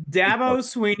 Dabo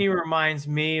Swinney reminds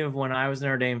me of when I was an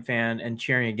Notre Dame fan and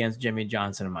cheering against Jimmy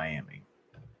Johnson in Miami.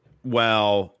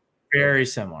 Well, very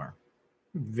similar.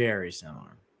 Very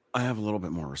similar. I have a little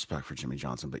bit more respect for Jimmy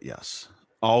Johnson, but yes.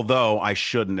 Although I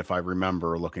shouldn't, if I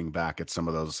remember looking back at some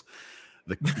of those,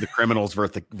 the criminals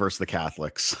versus the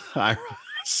Catholics.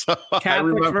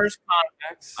 Catholics versus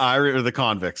convicts. The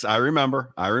convicts. I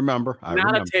remember.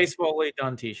 Not a tastefully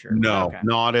done T-shirt. No,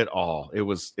 not at all.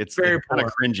 It's very kind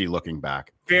of cringy looking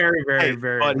back. Very.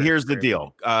 But here's the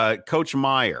deal. Coach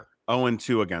Meyer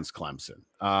 0-2 against Clemson.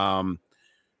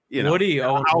 Woody,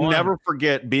 I'll never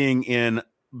forget being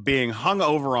hung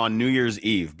over on New Year's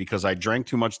Eve because I drank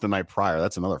too much the night prior.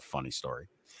 That's another funny story.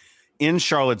 In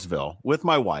Charlottesville with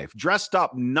my wife, dressed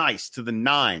up nice to the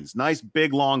nines, nice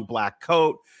big long black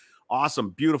coat,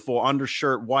 awesome, beautiful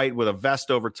undershirt, white with a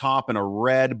vest over top and a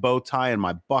red bow tie and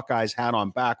my Buckeyes hat on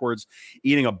backwards,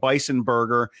 eating a bison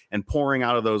burger and pouring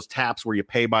out of those taps where you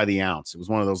pay by the ounce. It was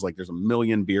one of those, like, there's a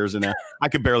million beers in there. I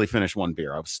could barely finish one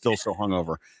beer. I was still so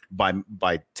hungover by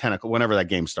 10 o'clock, whenever that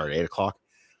game started, 8 o'clock.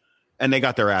 And they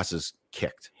got their asses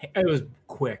kicked. It was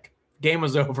quick. Game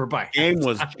was over by game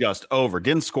was just over.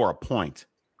 Didn't score a point.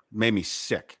 Made me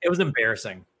sick. It was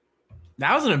embarrassing.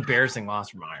 That was an embarrassing loss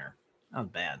for Meyer. That was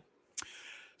bad.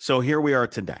 So here we are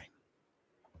today.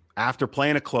 After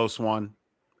playing a close one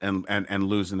and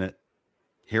losing it,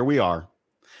 here we are.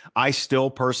 I still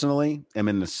personally am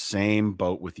in the same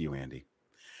boat with you, Andy.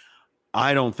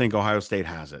 I don't think Ohio State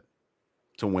has it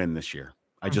to win this year.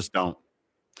 I just don't.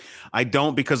 I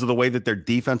don't because of the way that their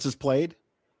defense is played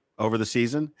over the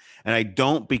season. And I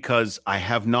don't because I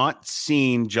have not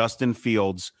seen Justin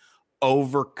Fields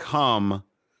overcome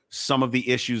some of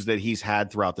the issues that he's had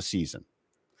throughout the season.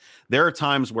 There are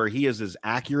times where he is as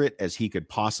accurate as he could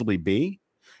possibly be.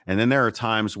 And then there are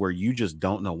times where you just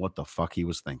don't know what the fuck he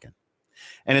was thinking.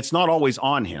 And it's not always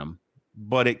on him,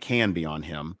 but it can be on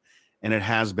him. And it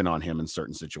has been on him in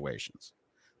certain situations.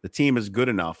 The team is good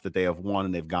enough that they have won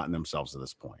and they've gotten themselves to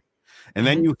this point. And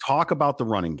then you talk about the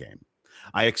running game.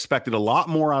 I expected a lot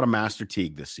more out of Master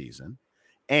Teague this season,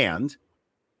 and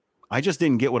I just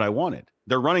didn't get what I wanted.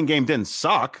 Their running game didn't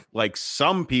suck like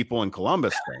some people in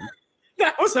Columbus think.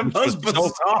 That was the most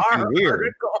bizarre.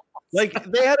 Weird.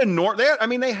 Like they had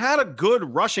a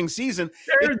good rushing season.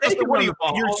 You're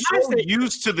so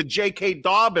used to the J.K.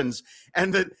 Dobbins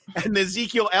and the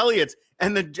Ezekiel Elliott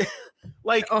and the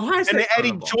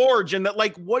Eddie George and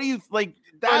what do you like?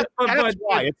 That's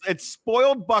why it's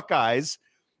spoiled Buckeyes.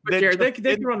 But Jared, they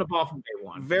can run the ball from day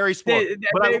one. Very spoiled.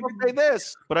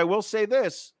 I will say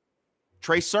this.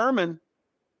 Trey Sermon,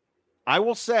 I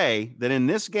will say that in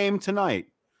this game tonight,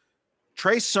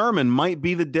 Trey Sermon might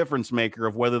be the difference maker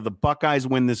of whether the Buckeyes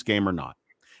win this game or not.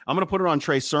 I'm going to put it on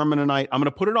Trey Sermon tonight. I'm going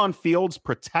to put it on Fields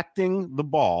protecting the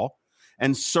ball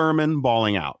and Sermon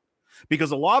balling out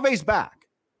because Olave's back.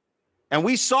 And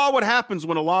we saw what happens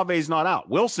when Olave's not out.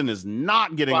 Wilson is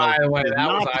not getting By the way, that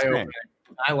was eye-opening.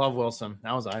 I love Wilson.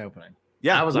 That was eye-opening.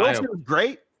 Yeah, that was Wilson was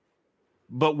great,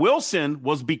 but Wilson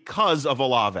was because of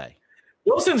Olave.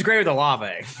 Wilson's great with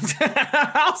Olave.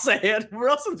 I'll say it.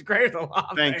 Wilson's great with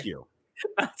Olave. Thank you.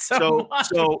 So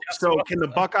can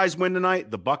the Buckeyes win tonight?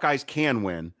 The Buckeyes can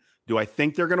win. Do I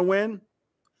think they're going to win?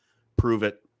 Prove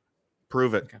it.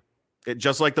 Okay.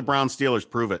 Just like the Brown Steelers,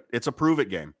 prove it. It's a prove it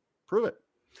game. Prove it.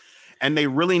 And they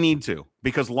really need to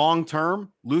because long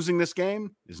term, losing this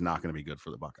game is not going to be good for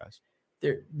the Buckeyes. I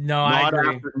agree.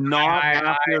 After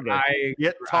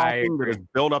the talking that is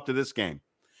built up to this game,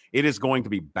 it is going to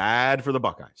be bad for the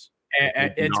Buckeyes.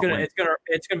 It's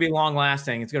gonna be long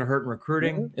lasting. It's gonna hurt in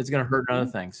recruiting. Mm-hmm. It's gonna hurt in other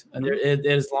things. And it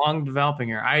is long developing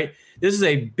here. This is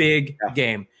a big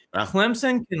game.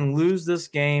 Clemson can lose this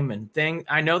game and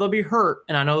I know they'll be hurt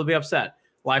and I know they'll be upset.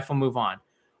 Life will move on.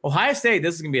 Ohio State,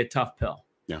 this is gonna be a tough pill.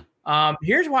 Yeah.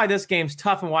 Here's why this game's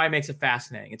tough and why it makes it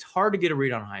fascinating. It's hard to get a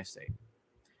read on Ohio State.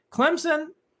 Clemson,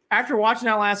 after watching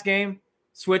that last game,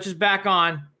 switches back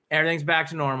on. Everything's back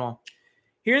to normal.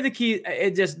 Here are the keys. Here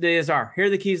are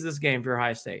the keys to this game for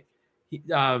Ohio State.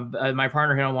 My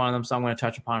partner hit on one of them, so I'm going to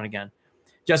touch upon it again.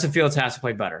 Justin Fields has to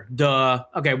play better. Duh.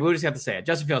 Okay, we just have to say it.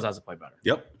 Justin Fields has to play better.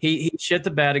 Yep. He shit the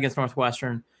bed against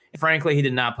Northwestern. Frankly, he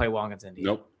did not play well against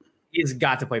Indiana. Nope. He's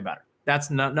got to play better. That's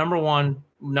number one.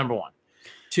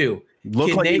 Two.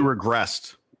 Looked like he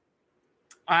regressed.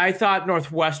 I thought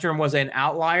Northwestern was an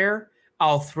outlier.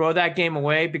 I'll throw that game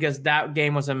away because that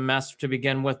game was a mess to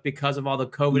begin with because of all the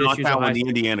COVID issues. Not that one, the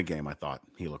Indiana game, I thought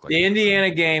he looked like. The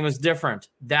Indiana game was different.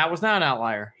 That was not an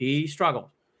outlier. He struggled.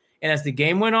 And as the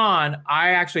game went on,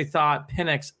 I actually thought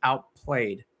Penix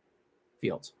outplayed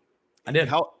Fields. I did.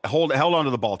 Held on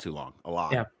to the ball too long, a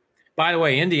lot. Yeah. By the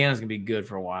way, Indiana's going to be good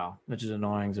for a while, which is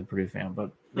annoying as a Purdue fan,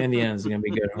 but Indiana's going to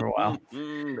be good for a while.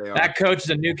 That coach is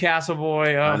a Newcastle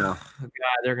boy. Oh, God,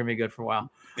 they're going to be good for a while.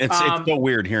 It's so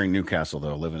weird hearing Newcastle,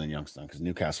 though, living in Youngstown, because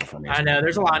Newcastle for me. I know.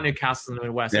 There's a lot of Newcastle in the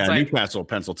Midwest. Yeah, it's like, Newcastle,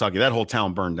 Pennsylvania. That whole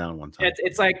town burned down one time.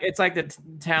 It's like the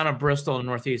town of Bristol in the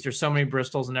Northeast. There's so many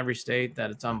Bristols in every state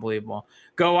that it's unbelievable.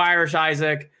 Go Irish,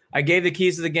 Isaac. I gave the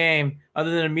keys to the game.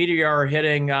 Other than a meteor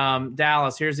hitting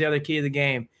Dallas, here's the other key to the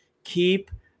game.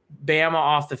 Keep Bama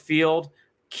off the field.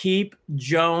 Keep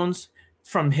Jones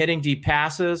from hitting deep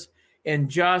passes. And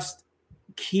just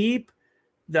keep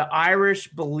the Irish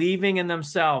believing in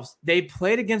themselves. They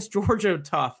played against Georgia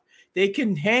tough. They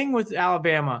can hang with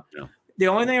Alabama. Yeah. The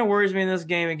only thing that worries me in this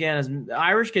game, again, is the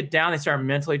Irish get down, they start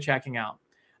mentally checking out.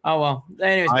 Oh, well.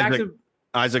 Anyways, back to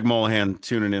Isaac Molahan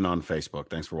tuning in on Facebook.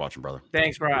 Thanks for watching, brother.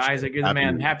 Thanks, bro. Isaac. You're the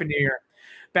man. Happy New Year.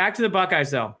 Back to the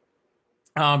Buckeyes, though.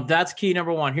 That's key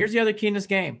number one. Here's the other key in this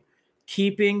game.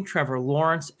 Keeping Trevor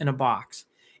Lawrence in a box.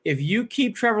 If you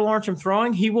keep Trevor Lawrence from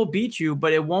throwing, he will beat you,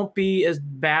 but it won't be as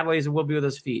badly as it will be with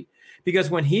his feet. Because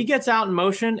when he gets out in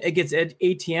motion, it gets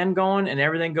ATN going and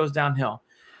everything goes downhill.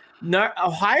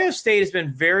 Ohio State has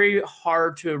been very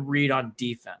hard to read on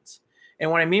defense.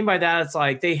 And what I mean by that, it's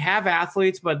like they have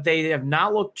athletes, but they have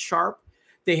not looked sharp.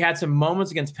 They had some moments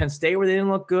against Penn State where they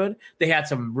didn't look good. They had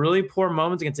some really poor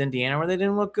moments against Indiana where they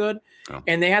didn't look good. Oh.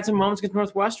 And they had some moments against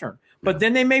Northwestern. But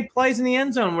then they made plays in the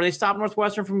end zone where they stopped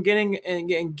Northwestern from getting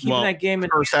and keeping that game.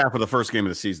 First half of the first game of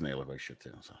the season, they look like shit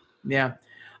too. So. Yeah.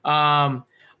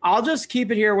 I'll just keep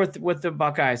it here with the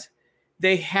Buckeyes.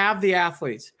 They have the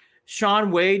athletes. Sean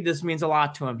Wade, this means a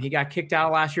lot to him. He got kicked out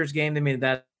of last year's game. They made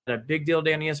that a big deal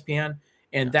day on ESPN.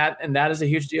 And that is a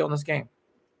huge deal in this game.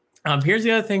 Here's the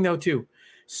other thing, though, too.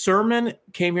 Sermon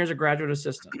came here as a graduate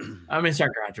assistant. As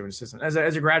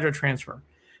a graduate transfer.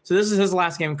 So this is his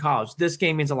last game in college. This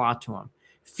game means a lot to him.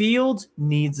 Fields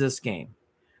needs this game.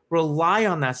 Rely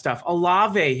on that stuff.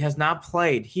 Olave has not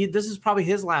played. This is probably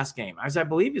his last game. As I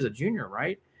believe he's a junior,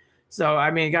 right? So, I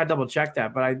mean, you got to double check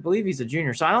that, but I believe he's a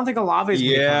junior. So I don't think Olave is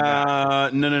going to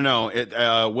come back.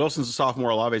 No. Wilson's a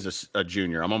sophomore. Olave's a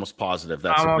junior. I'm almost positive.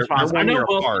 They're 1 year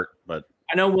apart, but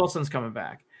I know Wilson's coming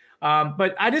back.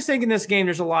 But I just think in this game,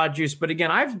 there's a lot of juice. But again,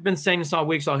 I've been saying this all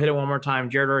week, so I'll hit it one more time.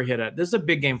 Jared already hit it. This is a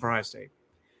big game for Ohio State.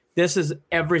 This is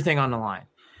everything on the line.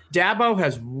 Dabo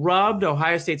has rubbed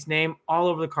Ohio State's name all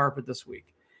over the carpet this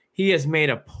week. He has made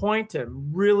a point to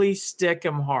really stick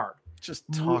him hard. Just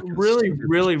talking.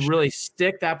 Really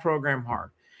stick that program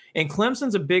hard. And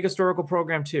Clemson's a big historical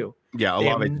program too. Yeah,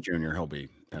 Olave Jr. He'll be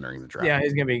entering the draft. Yeah,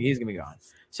 he's gonna be gone.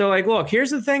 So, like, look,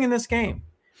 here's the thing in this game.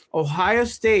 Ohio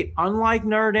State, unlike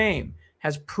Notre Dame,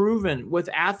 has proven with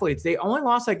athletes. They only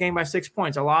lost that game by 6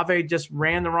 points. Olave just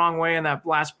ran the wrong way in that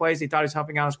last place. He thought he was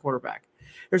helping out his quarterback.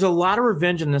 There's a lot of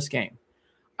revenge in this game.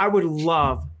 I would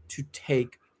love to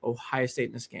take Ohio State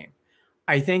in this game.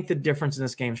 I think the difference in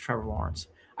this game is Trevor Lawrence.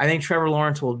 I think Trevor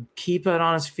Lawrence will keep it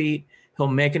on his feet. He'll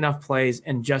make enough plays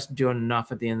and just do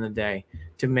enough at the end of the day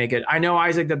to make it. I know,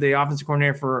 Isaac, that the offensive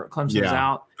coordinator for Clemson is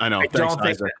out. I know. I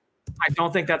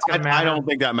don't think that's going to matter. I don't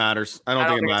think that matters. I don't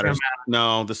think it matters.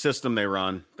 No, the system they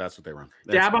run, that's what they run.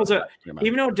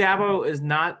 Even though Dabo is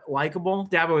not likable,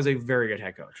 Dabo is a very good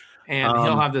head coach. And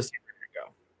he'll have this game to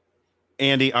go.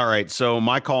 Andy, all right. So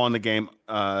my call on the game,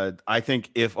 I think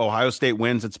if Ohio State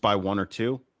wins, it's by 1 or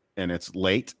 2, and it's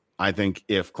late. I think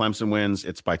if Clemson wins,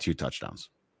 it's by 2 touchdowns.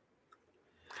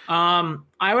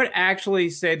 I would actually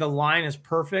say the line is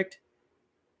perfect.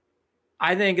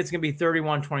 I think it's going to be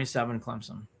 31-27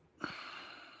 Clemson.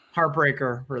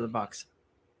 Heartbreaker for the Bucks.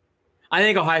 I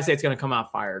think Ohio State's going to come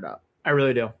out fired up. I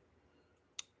really do.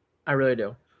 I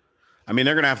mean,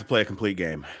 they're going to have to play a complete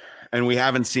game, and we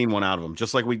haven't seen one out of them.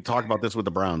 Just like we talked about this with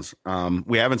the Browns.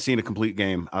 We haven't seen a complete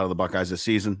game out of the Buckeyes this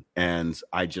season, and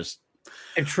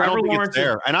And Trevor Lawrence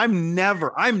there. And I'm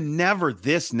never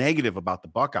this negative about the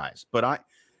Buckeyes, but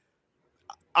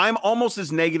I'm almost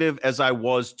as negative as I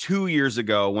was 2 years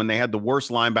ago when they had the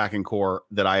worst linebacking core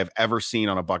that I have ever seen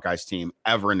on a Buckeyes team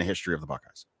ever in the history of the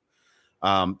Buckeyes.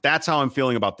 That's how I'm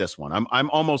feeling about this one. I'm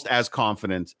almost as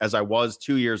confident as I was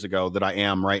 2 years ago that I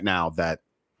am right now that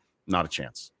not a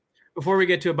chance. Before we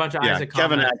get to a bunch of Isaac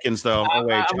Kevin comments, Atkins, though. I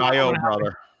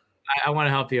want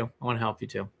to help you. I want to help you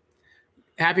too.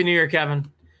 Happy New Year, Kevin.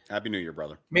 Happy New Year,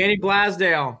 brother. Manny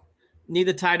Blasdale. Need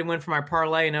the Tide to win for my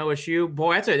parlay in OSU.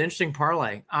 Boy, that's an interesting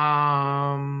parlay.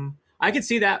 I can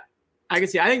see that. I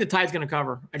think the Tide's going to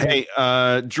cover. Hey,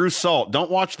 Drew Salt,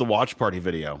 don't watch the watch party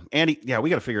video. Andy, we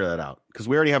got to figure that out because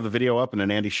we already have the video up, and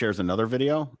then Andy shares another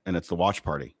video, and it's the watch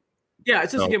party. Yeah,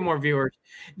 it's just to get more viewers.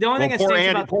 The only thing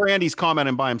poor Andy's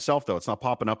commenting by himself though. It's not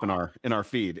popping up in our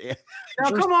feed.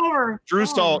 Come over. Drew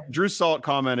Salt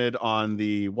commented on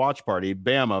the watch party.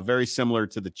 Bama, very similar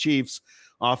to the Chiefs.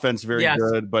 Offense very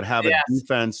good, but have a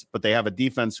defense. But they have a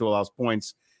defense who allows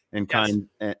points and kind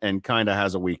of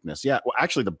has a weakness. Yeah, well,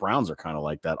 actually, the Browns are kind of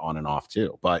like that on and off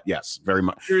too. But yes, very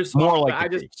much more like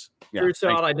the Chiefs. Drew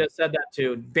Salt, I just said that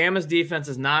too. Bama's defense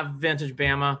is not vintage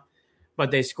Bama,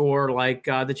 but they score like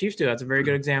the Chiefs do. That's a very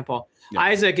good example. Yeah.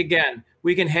 Isaac, again,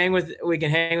 we can hang with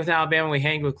Alabama. We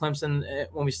hang with Clemson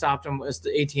when we stopped them. It's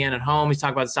the ATN at home. He's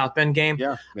talking about the South Bend game.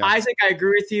 Yeah. Isaac, I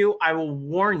agree with you. I will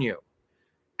warn you.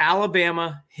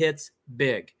 Alabama hits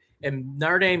big, and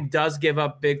Notre Dame does give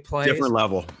up big plays. Different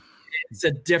level. It's a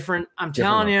different. I'm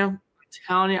telling you.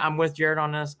 I'm with Jared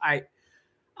on this.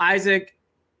 Isaac.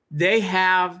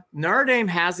 Notre Dame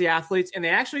has the athletes, and they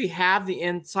actually have the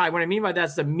inside. What I mean by that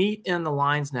is the meat in the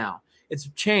lines now. It's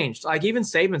changed. Like even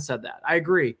Saban said that. I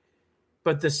agree.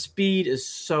 But the speed is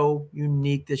so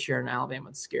unique this year in Alabama.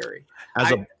 It's scary.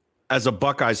 As a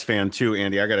Buckeyes fan too,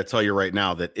 Andy, I got to tell you right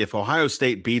now that if Ohio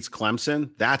State beats Clemson,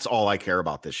 that's all I care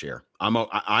about this year.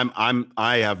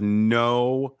 I have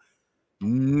no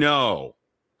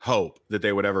hope that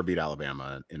they would ever beat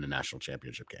Alabama in the national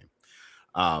championship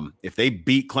game. If they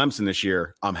beat Clemson this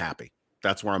year, I'm happy.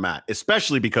 That's where I'm at,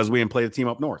 especially because we didn't play the team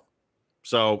up north.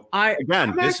 So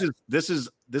this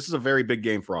is a very big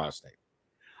game for Ohio State.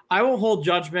 I will hold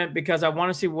judgment because I want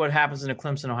to see what happens in a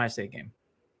Clemson Ohio State game.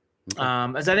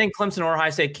 Okay. As I think Clemson or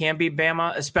Ohio State can beat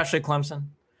Bama, especially Clemson.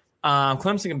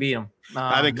 Clemson can beat them.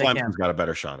 I think Clemson's got a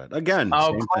better shot at it. Again.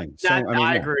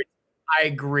 I agree. I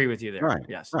agree with you there. Right.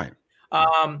 Yes. Right.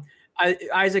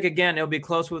 Isaac, again, it'll be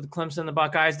close with Clemson and the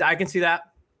Buckeyes. I can see that.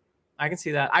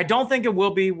 I don't think it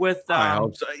will be with. I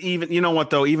hope so. Even you know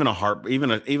what though, even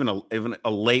a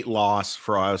late loss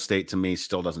for Ohio State to me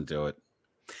still doesn't do it.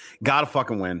 Got to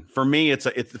fucking win. For me, this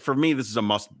is a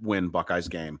must-win Buckeyes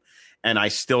game, and I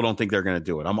still don't think they're going to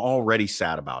do it. I'm already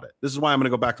sad about it. This is why I'm going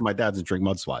to go back to my dad's and drink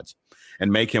mudslides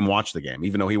and make him watch the game,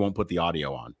 even though he won't put the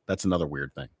audio on. That's another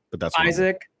weird thing. But that's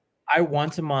Isaac. I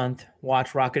once a month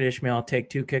watch Rocket Ismail take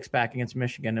 2 kicks back against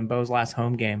Michigan in Bo's last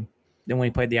home game. Then when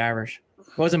he played the Irish,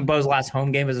 it wasn't Bo's last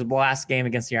home game; it was his last game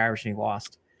against the Irish, and he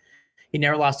lost. He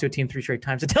never lost to a team 3 straight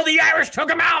times until the Irish took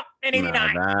him out in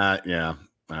 '89. Yeah.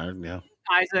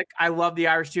 Isaac, I love the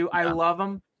Irish too. I love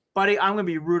them, buddy. I'm going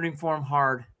to be rooting for them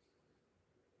hard.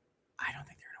 I don't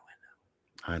think they're going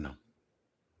to win, though. I know.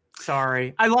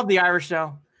 Sorry. I love the Irish,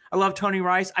 though. I love Tony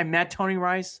Rice. I met Tony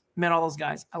Rice, met all those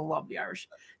guys. I love the Irish.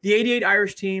 The 88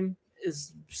 Irish team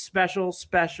is special,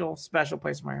 special, special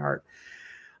place in my heart.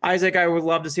 Isaac, I would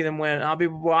love to see them win. I'll be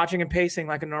watching and pacing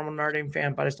like a normal Notre Dame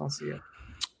fan, but I just don't see it.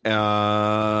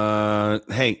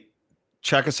 Hey,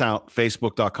 check us out,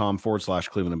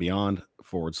 facebook.com/Cleveland and Beyond,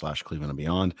 /Cleveland and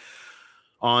Beyond.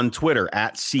 On Twitter,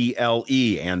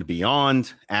 @CLE and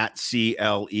Beyond,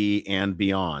 @CLE and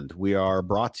Beyond. We are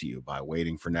brought to you by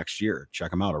Waiting for Next Year.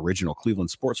 Check them out. Original Cleveland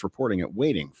sports reporting at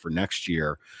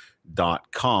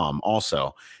waitingfornextyear.com.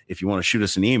 Also, if you want to shoot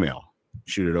us an email,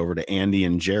 shoot it over to Andy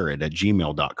and Jared at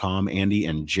gmail.com. Andy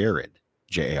and Jared,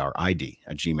 JARID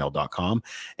at gmail.com.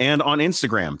 And on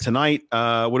Instagram tonight, what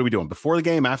are we doing? Before the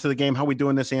game, after the game? How are we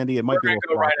doing this, Andy? It might be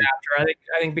go right after. I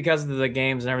think because of the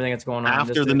games and everything that's going on.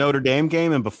 After the Notre Dame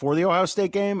game and before the Ohio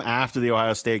State game, after the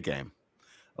Ohio State game.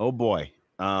 Oh boy.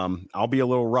 I'll be a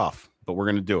little rough, but we're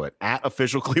gonna do it.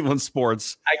 @official Cleveland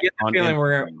Sports. I get the feeling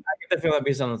it'll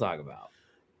be something to talk about.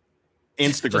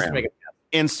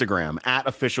 Instagram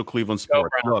 @official Cleveland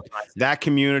Sports. Look, that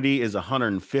community is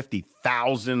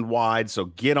 150,000 wide. So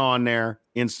get on there,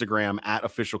 Instagram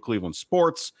 @official Cleveland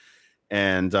Sports,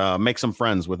 and make some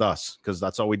friends with us, because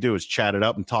that's all we do is chat it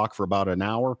up and talk for about an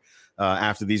hour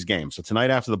after these games. So tonight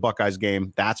after the Buckeyes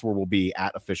game, that's where we'll be,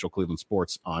 @official Cleveland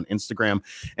Sports on Instagram.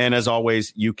 And as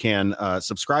always, you can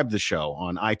subscribe to the show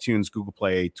on iTunes, Google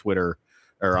Play, Twitter,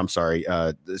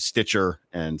 Stitcher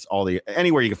and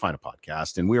anywhere you can find a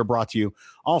podcast. And we are brought to you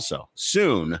also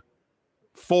soon,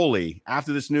 fully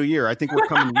after this new year. I think we're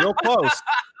coming real close.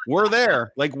 We're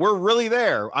there. Like, we're really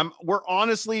there.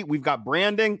 We've got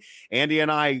branding. Andy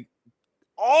and I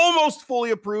almost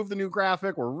fully approved the new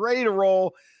graphic. We're ready to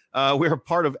roll. We're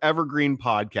part of Evergreen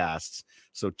Podcasts,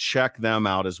 so check them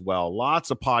out as well.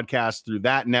 Lots of podcasts through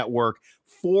that network.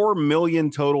 4 million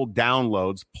total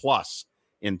downloads plus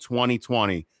in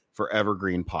 2020 for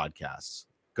Evergreen Podcasts.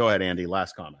 Go ahead, Andy.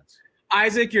 Last comments.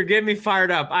 Isaac, you're getting me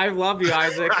fired up. I love you,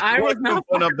 Isaac. I was not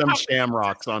one of them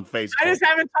shamrocks on Facebook. I just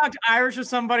haven't talked Irish with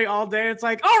somebody all day. It's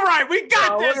like, all right, we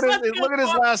got this. Look at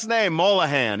his last name,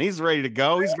 Molahan. He's ready to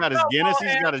go. He's got his Guinness.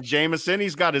 He's got his Jameson.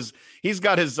 He's got his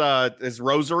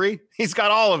rosary. He's got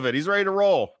all of it. He's ready to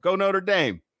roll. Go Notre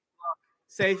Dame.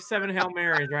 Say 7 Hail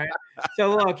Marys, right?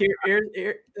 So look,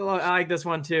 here, look, I like this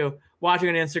one too. Watching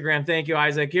on Instagram. Thank you,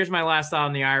 Isaac. Here's my last thought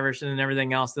on the Irish and then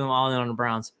everything else. Then all in on the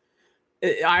Browns.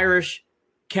 Irish,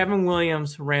 Kevin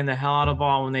Williams ran the hell out of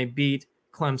ball when they beat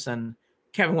Clemson.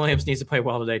 Kevin Williams needs to play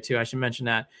well today, too. I should mention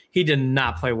that. He did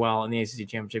not play well in the ACC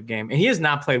Championship game. And he has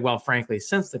not played well, frankly,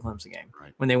 since the Clemson game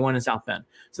when they won in South Bend.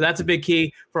 So that's a big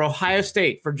key for Ohio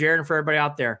State, for Jared and for everybody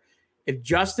out there. If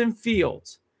Justin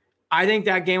Fields, I think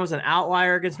that game was an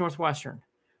outlier against Northwestern.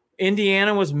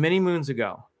 Indiana was many moons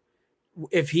ago.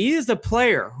 If he is the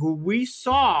player who we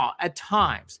saw at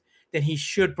times, then he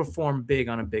should perform big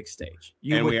on a big stage.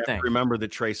 We have to remember that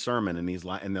Trey Sermon in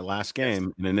the last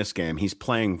game and in this game, he's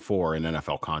playing for an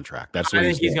NFL contract. That's what I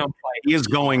think he's going to play. He is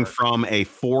going from a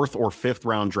 4th or 5th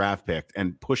round draft pick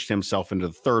and pushed himself into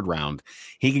the 3rd round.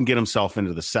 He can get himself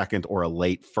into the 2nd or a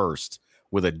late 1st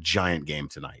with a giant game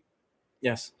tonight.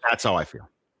 Yes. That's how I feel.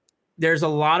 There's a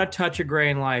lot of touch of gray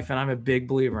in life, and I'm a big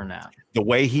believer in that. The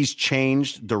way he's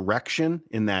changed direction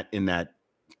in that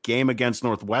game against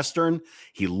Northwestern,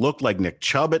 he looked like Nick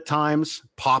Chubb at times,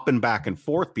 popping back and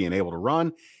forth, being able to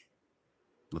run.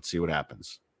 Let's see what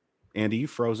happens. Andy, you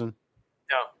frozen?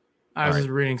 No, I was just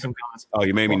reading some comments. Oh,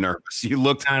 you made me nervous. You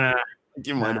looked. No.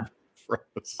 You might have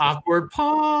froze. Awkward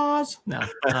pause. No.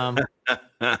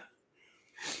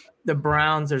 The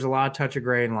Browns, there's a lot of touch of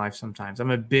gray in life sometimes.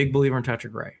 I'm a big believer in touch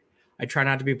of gray. I try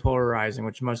not to be polarizing,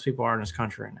 which most people are in this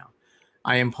country right now.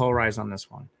 I am polarized on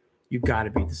this one. You've got to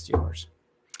beat the Steelers.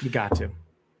 You got to.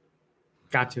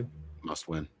 Must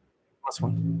win. Must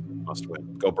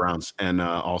win. Go Browns. And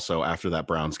also after that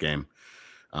Browns game,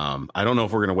 I don't know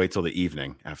if we're going to wait till the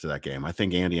evening after that game. I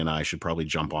think Andy and I should probably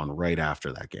jump on right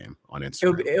after that game on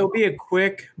Instagram. It'll be a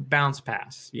quick bounce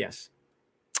pass. Yes.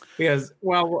 Because,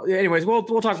 anyways, we'll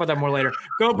talk about that more later.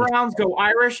 Go Browns, go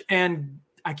Irish, and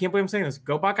I can't believe I'm saying this.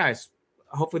 Go Buckeyes.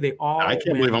 Hopefully they all I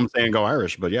can't believe I'm saying go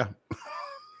Irish, but yeah.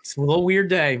 It's a little weird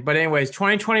day. But anyways,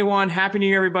 2021, Happy New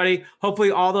Year, everybody. Hopefully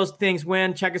all those things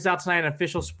win. Check us out tonight on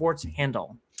Official Sports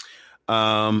Handle.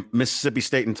 Mississippi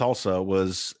State and Tulsa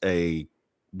was a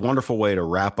wonderful way to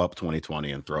wrap up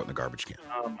 2020 and throw it in the garbage can.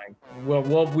 Oh my!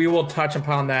 Well, we will touch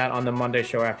upon that on the Monday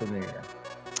show after the New Year.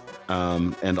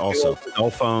 And also cell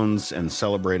phones and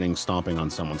celebrating, stomping on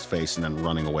someone's face and then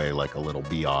running away like a little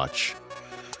biatch.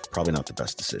 Probably not the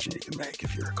best decision you can make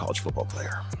if you're a college football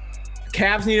player.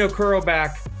 Cavs need Okoro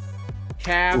back.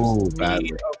 Need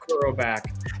Okoro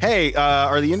back. Hey,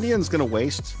 are the Indians going to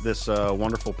waste this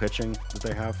wonderful pitching that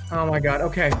they have? Oh my God.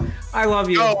 Okay, I love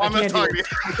you. Oh, I'm not talking.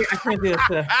 I can't do this.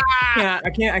 I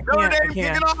can't. Kick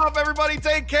it off, everybody.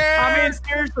 Take care. I mean,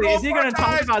 seriously, is he going to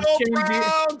talk about Shane Beer?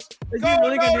 Is he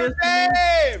really going to do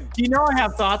this? Do you know I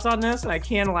have thoughts on this and I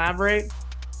can't elaborate?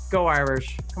 Go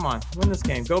Irish. Come on, win this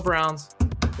game. Go Browns.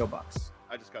 Go Bucks.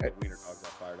 I just got the wiener dogs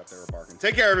all fired up. They were barking.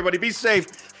 Take care, everybody. Be safe.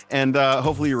 And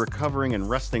hopefully you're recovering and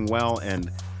resting well,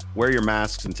 and wear your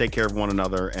masks and take care of one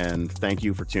another. And thank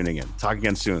you for tuning in. Talk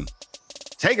again soon.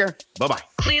 Take care. Bye-bye.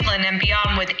 Cleveland and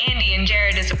Beyond with Andy and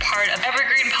Jared is a part of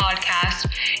Evergreen Podcast.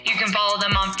 You can follow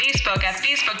them on Facebook at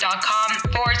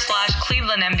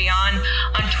facebook.com/Cleveland and Beyond,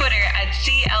 on Twitter at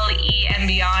CLE and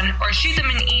Beyond, or shoot them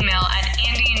an email at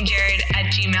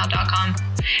andyandjared@gmail.com.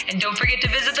 And don't forget to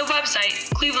visit the website,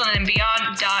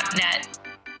 clevelandandbeyond.net.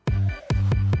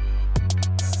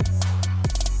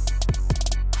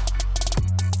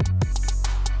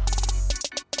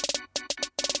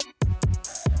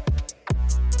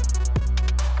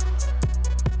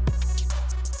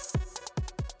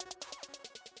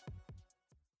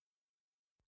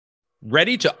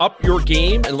 Ready to up your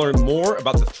game and learn more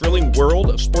about the thrilling world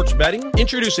of sports betting?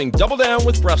 Introducing Double Down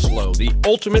with Breslow, the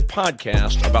ultimate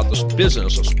podcast about the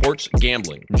business of sports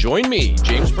gambling. Join me,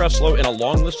 James Breslow, and a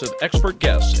long list of expert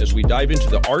guests as we dive into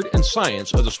the art and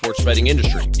science of the sports betting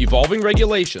industry. Evolving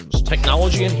regulations,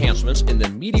 technology enhancements, and the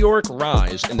meteoric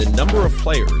rise in the number of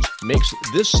players makes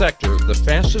this sector the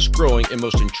fastest growing and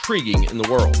most intriguing in the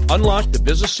world. Unlock the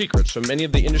business secrets from many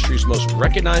of the industry's most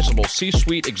recognizable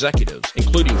C-suite executives,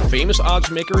 including famous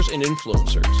odds makers and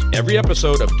influencers. Every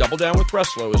episode of Double Down with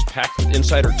Breslow is packed with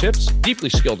insider tips, deeply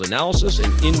skilled analysis,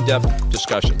 and in-depth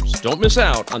discussions. Don't miss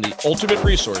out on the ultimate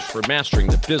resource for mastering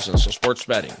the business of sports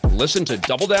betting. Listen to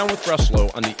Double Down with Breslow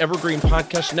on the Evergreen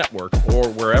Podcast Network or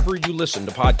wherever you listen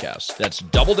to podcasts. That's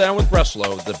Double Down with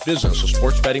Breslow, the business of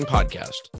sports betting podcast.